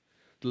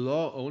 The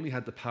law only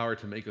had the power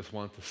to make us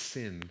want to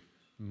sin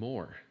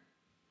more.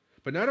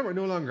 But now that we're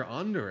no longer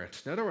under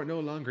it, now that we're no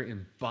longer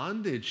in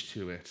bondage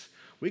to it,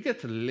 we get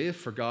to live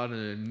for God in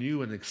a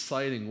new and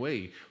exciting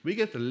way. We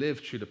get to live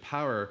through the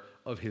power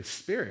of his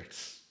Spirit.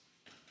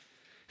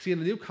 See, in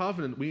the new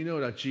covenant, we know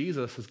that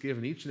Jesus has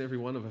given each and every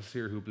one of us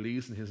here who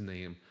believes in his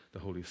name the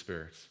Holy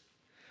Spirit.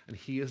 And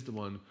he is the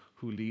one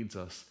who leads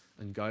us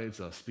and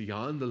guides us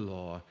beyond the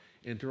law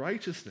into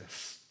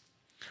righteousness.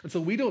 And so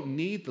we don't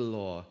need the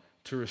law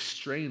to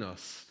restrain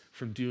us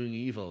from doing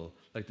evil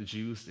like the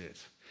Jews did.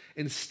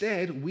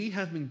 Instead, we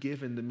have been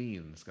given the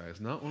means, guys,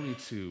 not only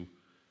to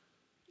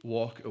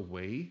walk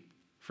away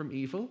from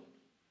evil,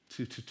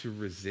 to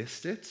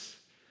resist it,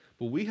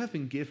 but we have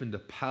been given the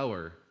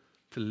power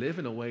to live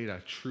in a way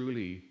that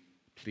truly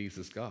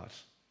pleases God.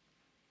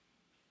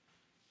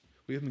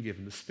 We have been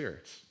given the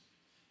Spirit.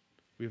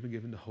 We have been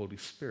given the Holy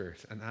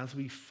Spirit. And as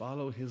we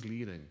follow his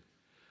leading,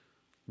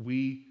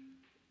 we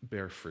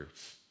bear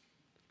fruits.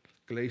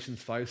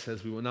 Galatians 5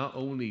 says we will not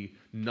only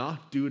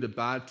not do the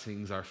bad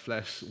things our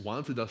flesh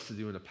wanted us to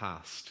do in the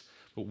past,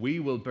 but we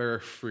will bear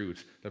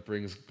fruit that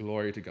brings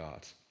glory to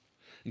God.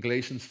 In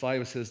Galatians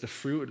 5 it says the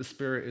fruit of the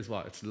Spirit is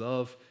what? It's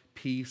love,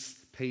 peace,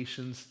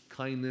 patience,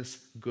 kindness,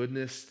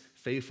 goodness,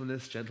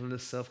 faithfulness,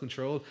 gentleness,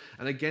 self-control.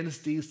 And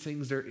against these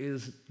things there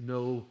is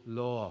no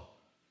law.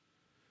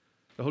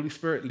 The Holy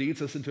Spirit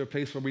leads us into a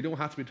place where we don't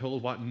have to be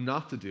told what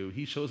not to do.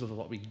 He shows us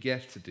what we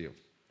get to do.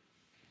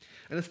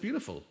 And it's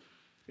beautiful.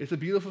 It's a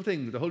beautiful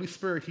thing. The Holy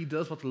Spirit, he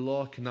does what the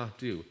law cannot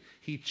do.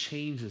 He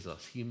changes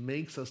us. He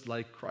makes us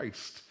like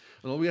Christ.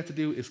 And all we have to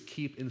do is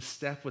keep in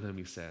step with him,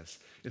 he says.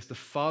 It's to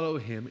follow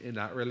him in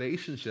that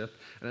relationship.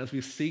 And as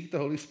we seek the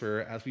Holy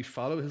Spirit, as we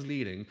follow his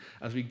leading,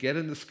 as we get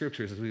in the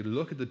scriptures, as we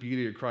look at the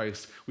beauty of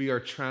Christ, we are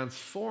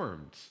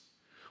transformed.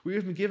 We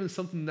have been given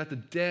something that the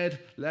dead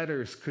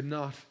letters could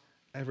not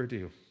ever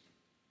do.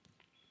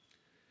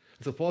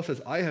 And so Paul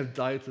says, I have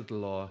died to the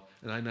law,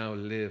 and I now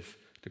live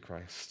to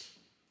Christ.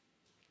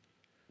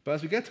 But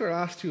as we get to our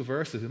last two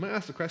verses, we might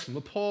ask the question,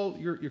 well, Paul,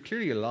 you're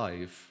clearly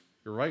alive.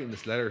 You're writing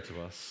this letter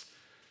to us.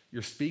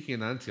 You're speaking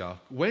in Antioch.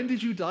 When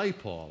did you die,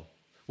 Paul?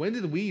 When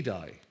did we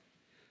die?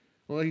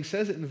 Well, he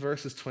says it in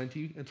verses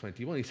 20 and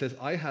 21. He says,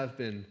 I have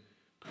been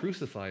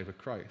crucified with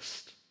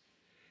Christ.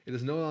 It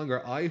is no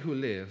longer I who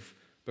live,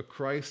 but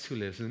Christ who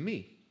lives in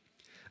me.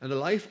 And the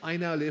life I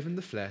now live in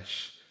the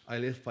flesh, I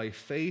live by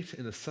faith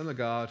in the Son of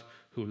God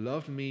who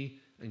loved me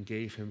and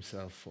gave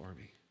himself for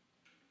me.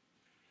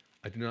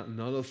 I do not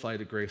nullify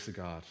the grace of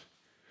God,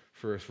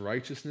 for if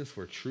righteousness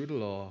were through the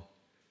law,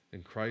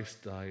 then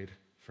Christ died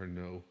for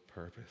no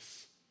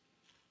purpose.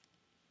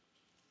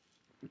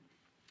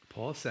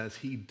 Paul says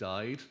he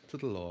died to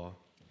the law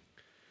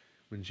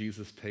when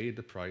Jesus paid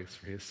the price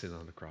for his sin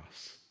on the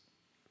cross.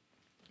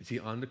 You see,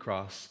 on the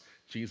cross,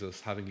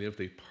 Jesus, having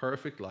lived a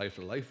perfect life,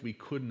 a life we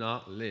could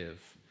not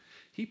live,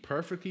 he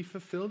perfectly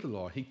fulfilled the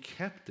law. He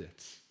kept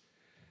it.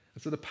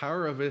 And so the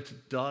power of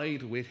it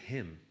died with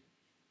him.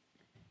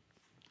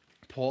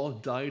 Paul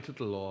died to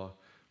the law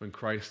when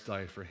Christ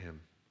died for him.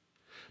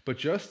 But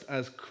just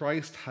as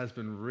Christ has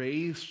been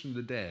raised from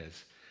the dead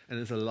and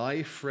is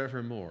alive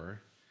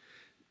forevermore,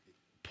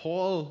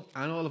 Paul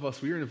and all of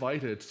us, we are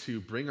invited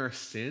to bring our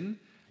sin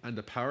and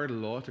the power of the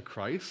law to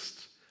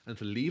Christ and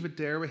to leave it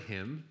there with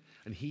him,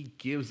 and he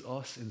gives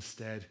us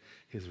instead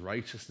his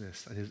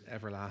righteousness and his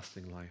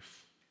everlasting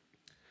life.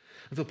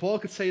 And so Paul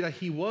could say that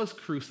he was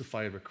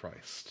crucified with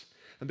Christ.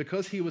 And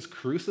because he was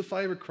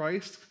crucified with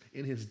Christ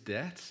in his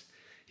death,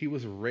 he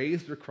was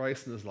raised with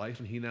Christ in his life,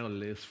 and he now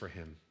lives for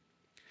him.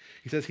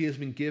 He says he has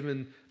been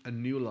given a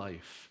new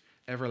life,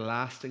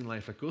 everlasting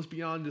life that goes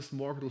beyond this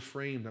mortal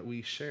frame that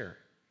we share.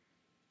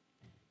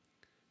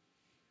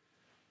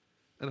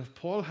 And if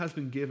Paul has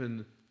been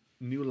given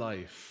new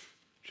life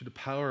through the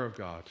power of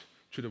God,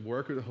 through the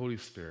work of the Holy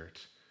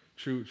Spirit,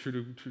 through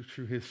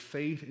his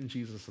faith in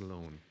Jesus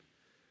alone,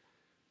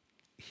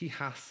 he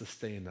has to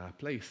stay in that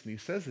place. And he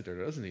says it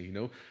there, doesn't he? You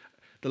know,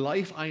 the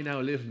life I now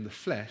live in the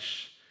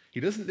flesh,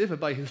 he doesn't live it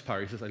by his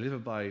power. He says, I live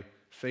it by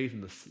faith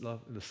in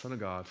the Son of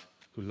God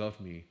who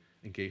loved me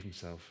and gave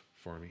himself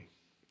for me.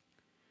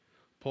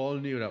 Paul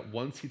knew that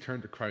once he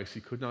turned to Christ, he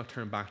could not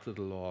turn back to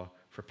the law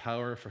for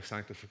power, for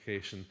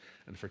sanctification,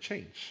 and for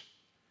change.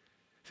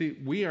 See,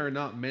 we are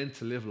not meant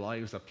to live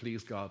lives that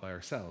please God by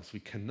ourselves. We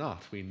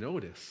cannot, we know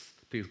this,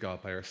 please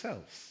God by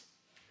ourselves.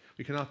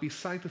 We cannot be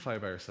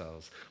sanctified by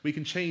ourselves. We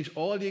can change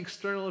all the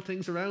external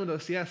things around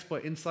us, yes,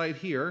 but inside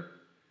here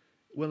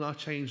will not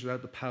change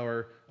without the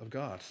power of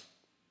God.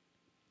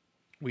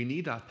 We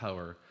need that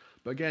power.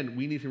 But again,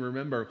 we need to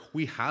remember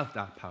we have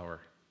that power.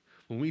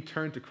 When we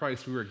turn to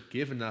Christ, we were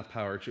given that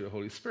power through the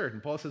Holy Spirit.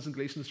 And Paul says in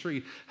Galatians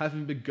 3,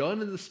 having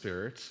begun in the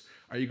Spirit,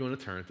 are you going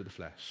to turn to the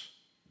flesh?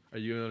 Are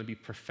you going to be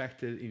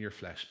perfected in your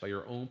flesh by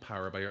your own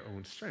power, by your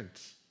own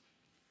strength?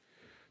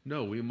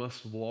 No, we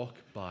must walk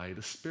by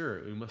the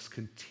Spirit. We must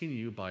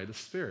continue by the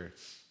Spirit.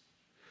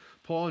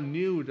 Paul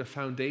knew the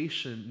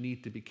foundation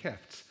needed to be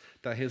kept,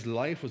 that his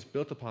life was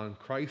built upon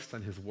Christ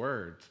and his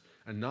word,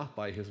 and not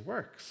by his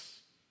works.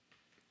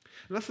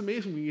 And that's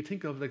amazing when you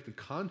think of like the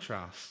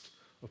contrast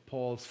of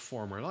Paul's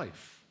former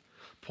life.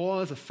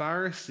 Paul as a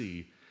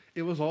Pharisee,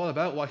 it was all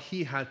about what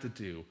he had to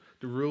do,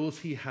 the rules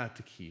he had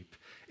to keep.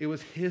 It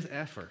was his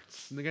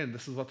efforts. And again,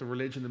 this is what the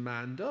religion of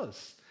man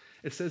does.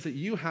 It says that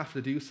you have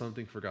to do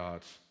something for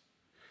God.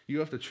 You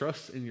have to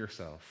trust in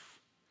yourself.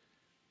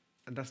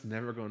 And that's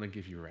never going to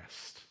give you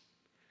rest,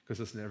 because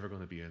it's never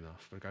going to be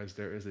enough. But guys,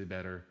 there is a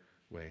better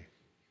way.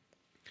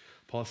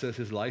 Paul says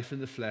his life in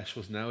the flesh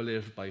was now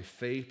lived by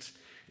faith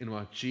in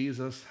what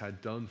Jesus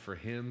had done for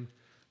him,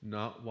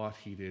 not what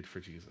he did for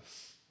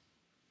Jesus.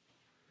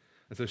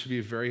 And so it should be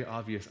a very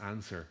obvious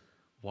answer.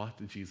 What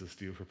did Jesus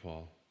do for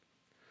Paul?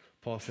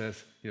 Paul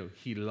says,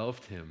 he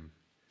loved him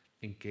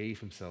and gave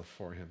himself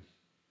for him.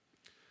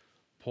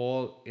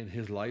 Paul, in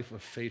his life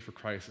of faith for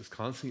Christ, is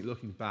constantly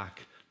looking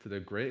back to the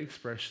great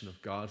expression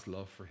of God's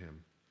love for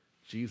him.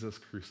 Jesus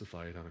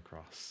crucified on a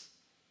cross.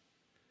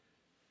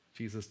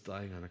 Jesus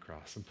dying on a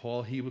cross. And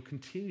Paul, he would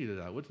continue to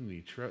that, wouldn't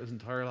he, throughout his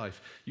entire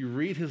life. You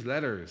read his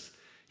letters.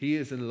 He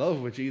is in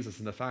love with Jesus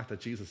and the fact that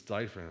Jesus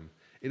died for him.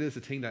 It is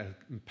the thing that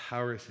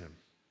empowers him.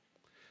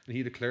 And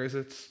he declares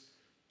it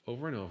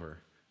over and over.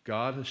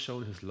 God has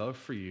shown his love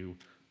for you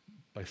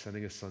by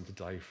sending his son to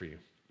die for you.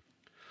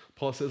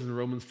 Paul says in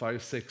Romans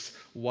 5:6,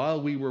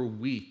 while we were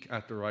weak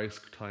at the right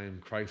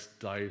time, Christ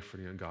died for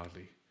the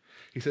ungodly.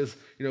 He says,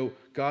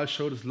 God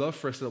showed his love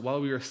for us so that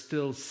while we were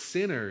still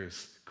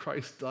sinners,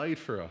 Christ died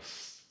for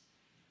us.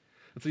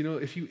 And so,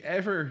 if you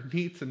ever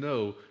need to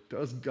know,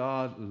 does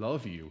God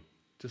love you?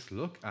 Just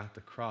look at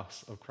the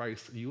cross of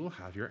Christ and you will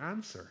have your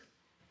answer.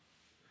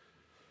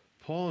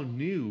 Paul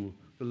knew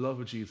the love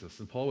of Jesus,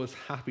 and Paul was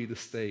happy to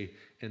stay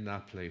in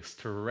that place,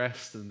 to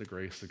rest in the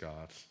grace of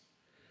God.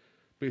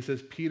 But he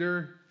says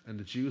Peter and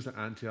the Jews at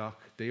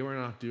Antioch, they were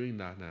not doing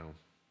that now.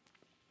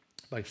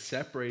 By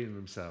separating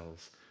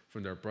themselves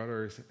from their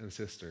brothers and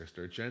sisters,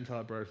 their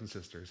Gentile brothers and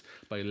sisters,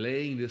 by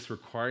laying this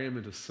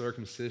requirement of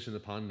circumcision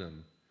upon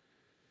them,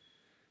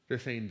 they're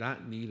saying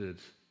that needed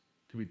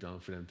to be done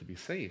for them to be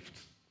saved.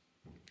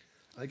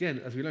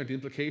 Again, as we learned, the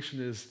implication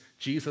is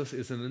Jesus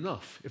isn't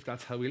enough if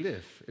that's how we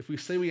live. If we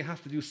say we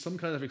have to do some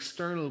kind of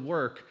external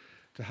work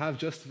to have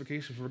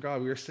justification for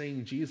God, we are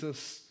saying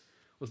Jesus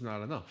was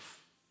not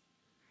enough.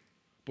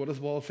 But what does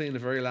Paul say in the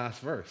very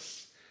last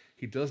verse?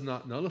 He does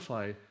not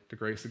nullify the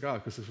grace of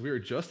God, because if we are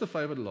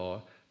justified by the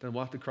law, then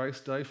what did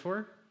Christ die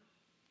for?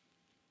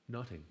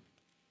 Nothing.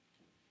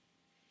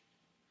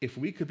 If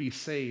we could be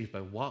saved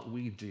by what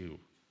we do,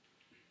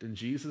 then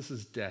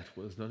Jesus' death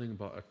was nothing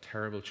but a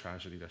terrible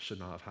tragedy that should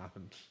not have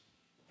happened.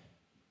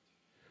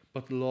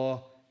 But the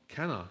law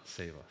cannot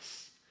save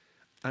us.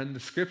 And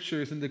the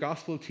scriptures and the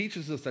gospel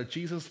teaches us that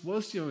Jesus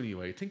was the only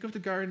way. Think of the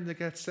Garden of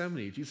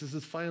Gethsemane. Jesus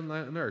is final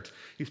night on earth.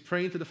 He's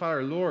praying to the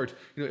Father, Lord,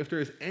 if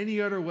there is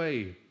any other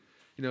way,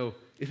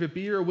 if it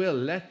be your will,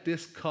 let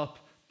this cup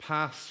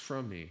pass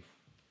from me.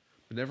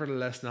 But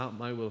nevertheless, not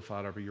my will,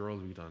 Father, but your will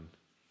be done.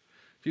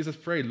 Jesus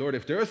prayed, Lord,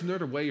 if there is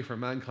another way for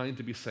mankind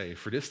to be saved,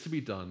 for this to be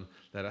done,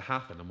 let it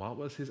happen. And what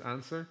was his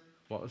answer?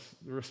 What was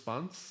the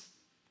response?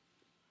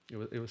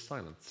 It was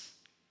silence.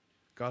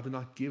 God did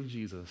not give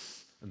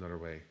Jesus another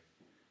way.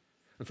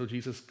 And so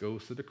Jesus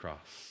goes to the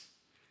cross.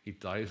 He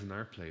dies in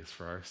our place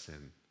for our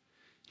sin.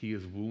 He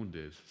is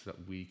wounded so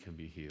that we can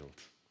be healed.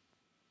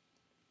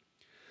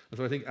 And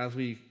so I think as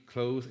we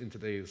close in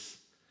today's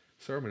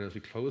sermon, as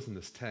we close in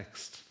this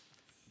text,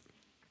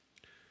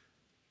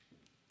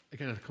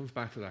 again, it comes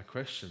back to that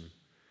question.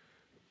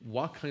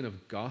 What kind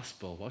of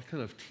gospel, what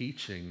kind of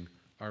teaching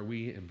are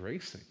we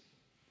embracing?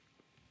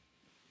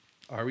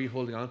 Are we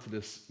holding on to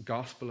this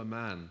gospel of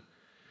man,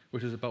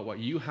 which is about what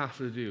you have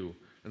to do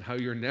and how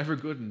you're never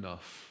good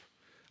enough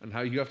and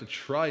how you have to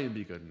try and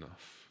be good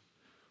enough?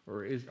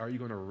 Or are you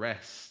going to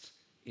rest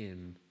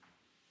in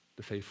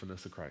the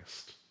faithfulness of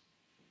Christ?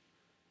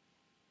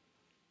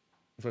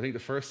 So I think the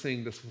first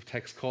thing this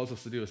text calls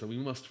us to do is that we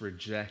must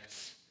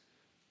reject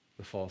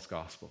the false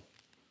gospel.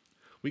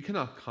 We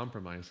cannot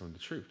compromise on the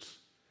truth.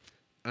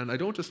 And I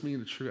don't just mean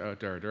the truth out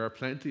there. There are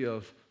plenty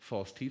of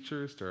false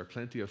teachers. There are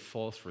plenty of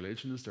false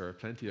religions. There are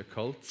plenty of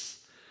cults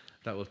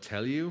that will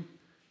tell you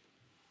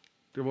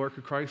the work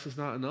of Christ is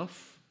not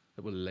enough,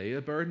 that will lay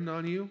a burden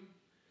on you.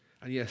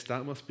 And yes,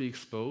 that must be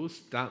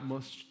exposed. That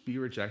must be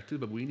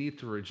rejected. But we need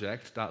to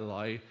reject that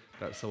lie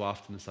that's so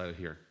often inside of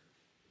here.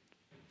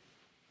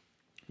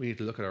 We need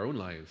to look at our own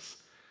lives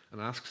and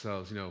ask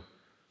ourselves,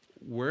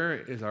 where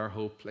is our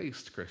hope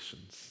placed,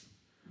 Christians?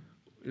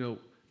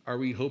 Are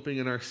we hoping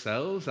in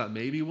ourselves that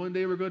maybe one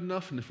day we're good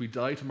enough and if we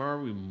die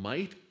tomorrow we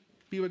might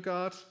be with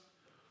God?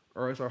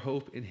 Or is our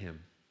hope in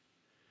him?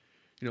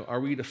 Are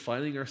we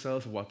defining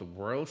ourselves with what the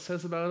world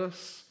says about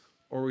us?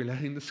 Or are we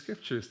letting the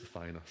scriptures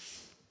define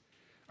us?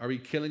 Are we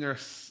killing our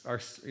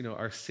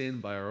sin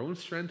by our own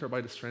strength or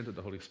by the strength of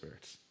the Holy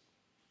Spirit?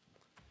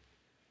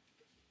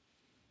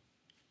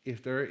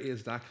 If there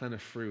is that kind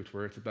of fruit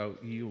where it's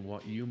about you and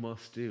what you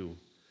must do,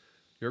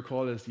 your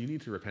call is you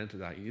need to repent of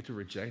that. You need to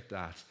reject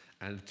that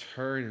and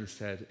turn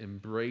instead,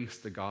 embrace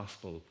the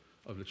gospel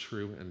of the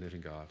true and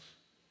living God.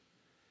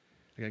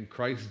 Again,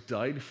 Christ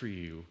died for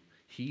you.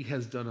 He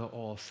has done it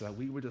all so that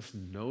we would just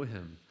know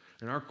him.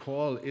 And our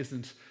call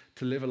isn't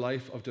to live a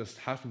life of just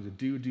having to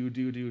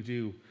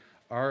do.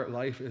 Our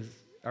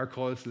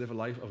call is to live a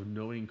life of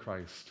knowing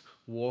Christ,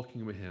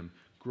 walking with him,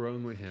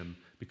 growing with him,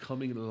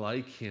 becoming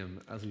like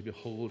him as we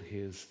behold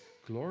his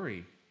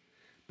glory,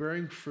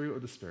 bearing fruit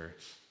of the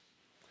Spirit.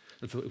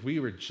 And so if we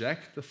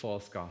reject the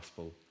false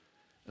gospel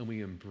and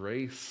we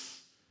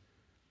embrace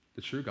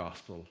the true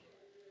gospel,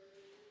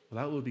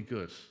 well, that will be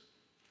good.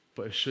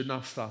 But it should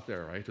not stop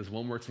there, right? There's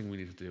one more thing we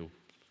need to do.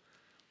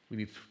 We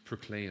need to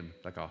proclaim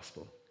that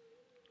gospel.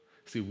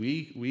 See,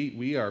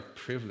 we are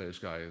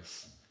privileged,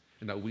 guys,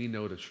 in that we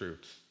know the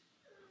truth.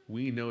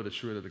 We know the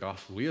truth of the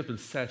gospel. We have been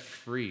set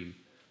free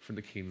from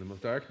the kingdom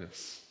of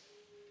darkness.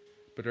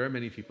 But there are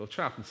many people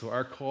trapped. And so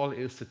our call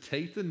is to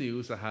take the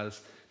news that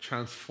has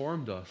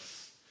transformed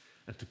us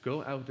and to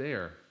go out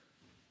there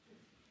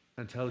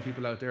and tell the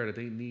people out there that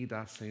they need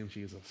that same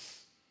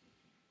Jesus.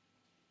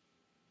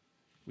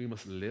 We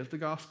must live the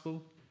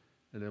gospel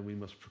and then we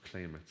must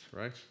proclaim it,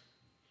 right?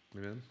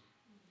 Amen?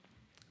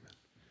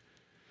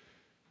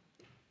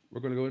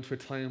 We're going to go into a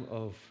time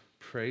of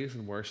praise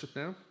and worship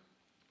now.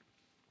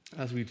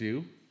 As we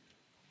do,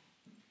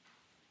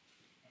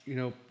 we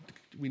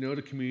know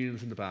the communion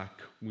is in the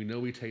back. We know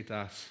we take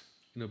that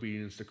in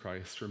obedience to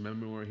Christ,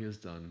 remember what he has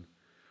done.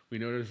 We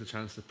know there's a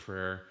chance of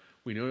prayer.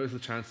 We know there's a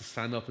chance to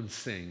stand up and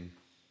sing,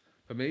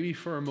 but maybe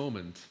for a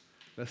moment,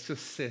 let's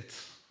just sit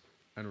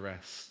and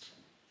rest.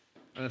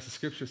 And as the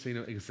scriptures say,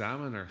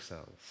 examine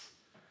ourselves.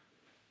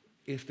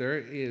 If there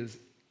is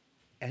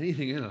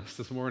anything in us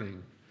this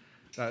morning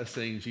that is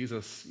saying,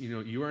 Jesus,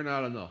 you are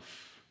not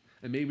enough.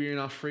 And maybe you're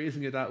not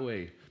phrasing it that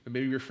way, but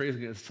maybe you're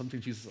phrasing it as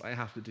something, Jesus, I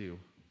have to do.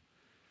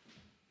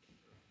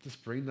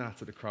 Just bring that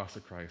to the cross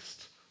of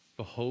Christ.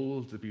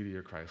 Behold the beauty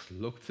of Christ.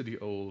 Look to the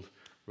old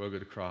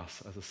rugged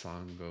cross, as the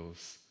song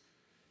goes.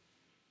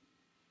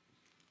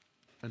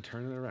 And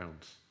turn it around.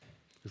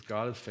 Because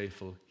God is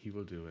faithful, he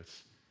will do it.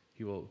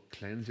 He will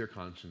cleanse your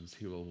conscience.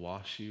 He will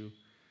wash you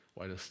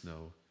white as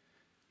snow.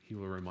 He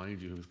will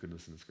remind you of his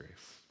goodness and his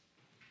grace.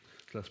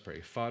 So let's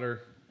pray.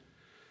 Father,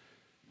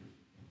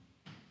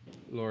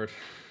 Lord,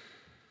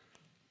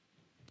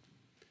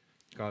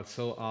 God,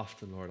 so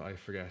often, Lord, I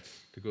forget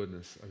the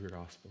goodness of your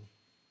gospel.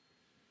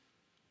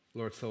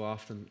 Lord, so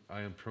often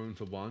I am prone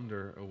to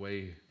wander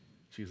away,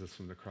 Jesus,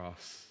 from the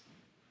cross.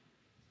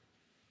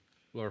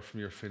 Lord, from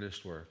your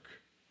finished work.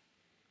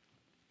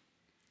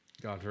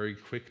 God, very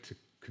quick to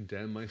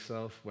condemn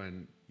myself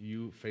when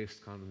you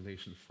faced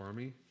condemnation for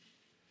me.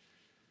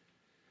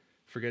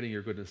 Forgetting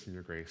your goodness and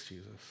your grace,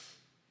 Jesus.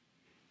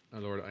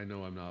 And Lord, I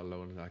know I'm not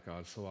alone in that,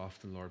 God. So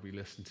often, Lord, we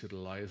listen to the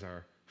lies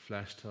our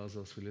flesh tells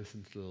us. We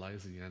listen to the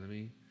lies of the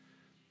enemy,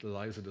 the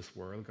lies of this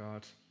world,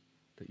 God,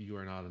 that you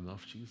are not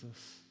enough,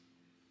 Jesus.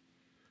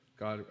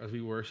 God, as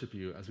we worship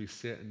you, as we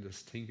sit and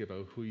just think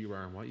about who you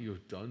are and what you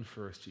have done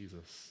for us,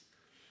 Jesus,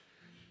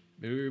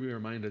 may we be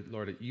reminded,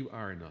 Lord, that you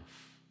are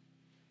enough.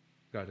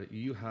 God, that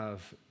you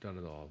have done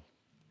it all.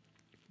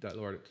 That,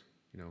 Lord,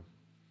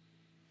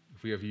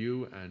 if we have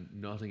you and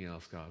nothing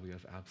else, God, we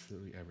have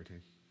absolutely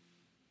everything.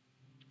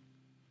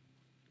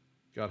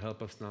 God,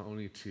 help us not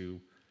only to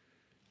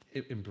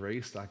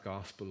embrace that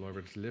gospel, Lord,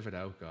 but to live it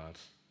out, God.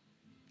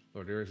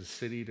 Lord, there is a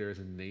city, there is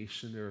a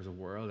nation, there is a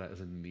world that is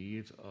in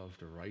need of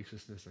the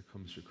righteousness that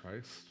comes through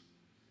Christ.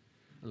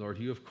 And Lord,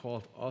 you have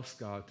called us,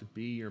 God, to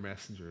be your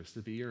messengers,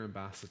 to be your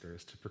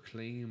ambassadors, to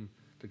proclaim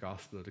the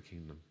gospel of the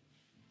kingdom.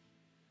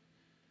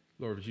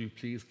 Lord, would you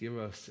please give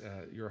us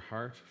your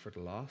heart for the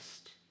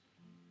lost?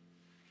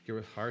 Give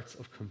us hearts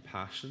of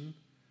compassion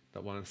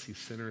that want to see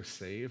sinners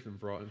saved and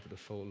brought into the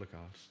fold of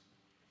God.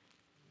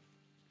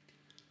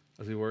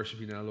 As we worship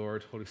you now,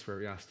 Lord, Holy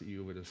Spirit, we ask that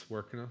you would just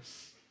work in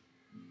us,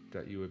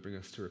 that you would bring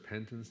us to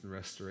repentance and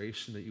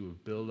restoration, that you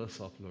would build us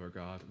up, Lord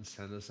God, and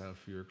send us out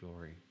for your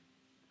glory.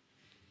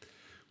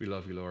 We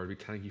love you, Lord. We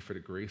thank you for the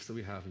grace that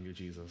we have in you,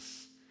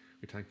 Jesus.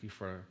 We thank you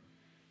for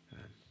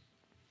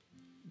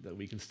that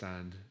we can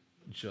stand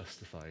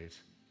justified,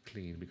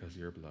 clean because of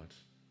your blood.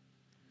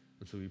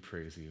 And so we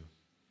praise you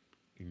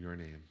in your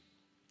name.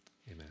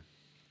 Amen.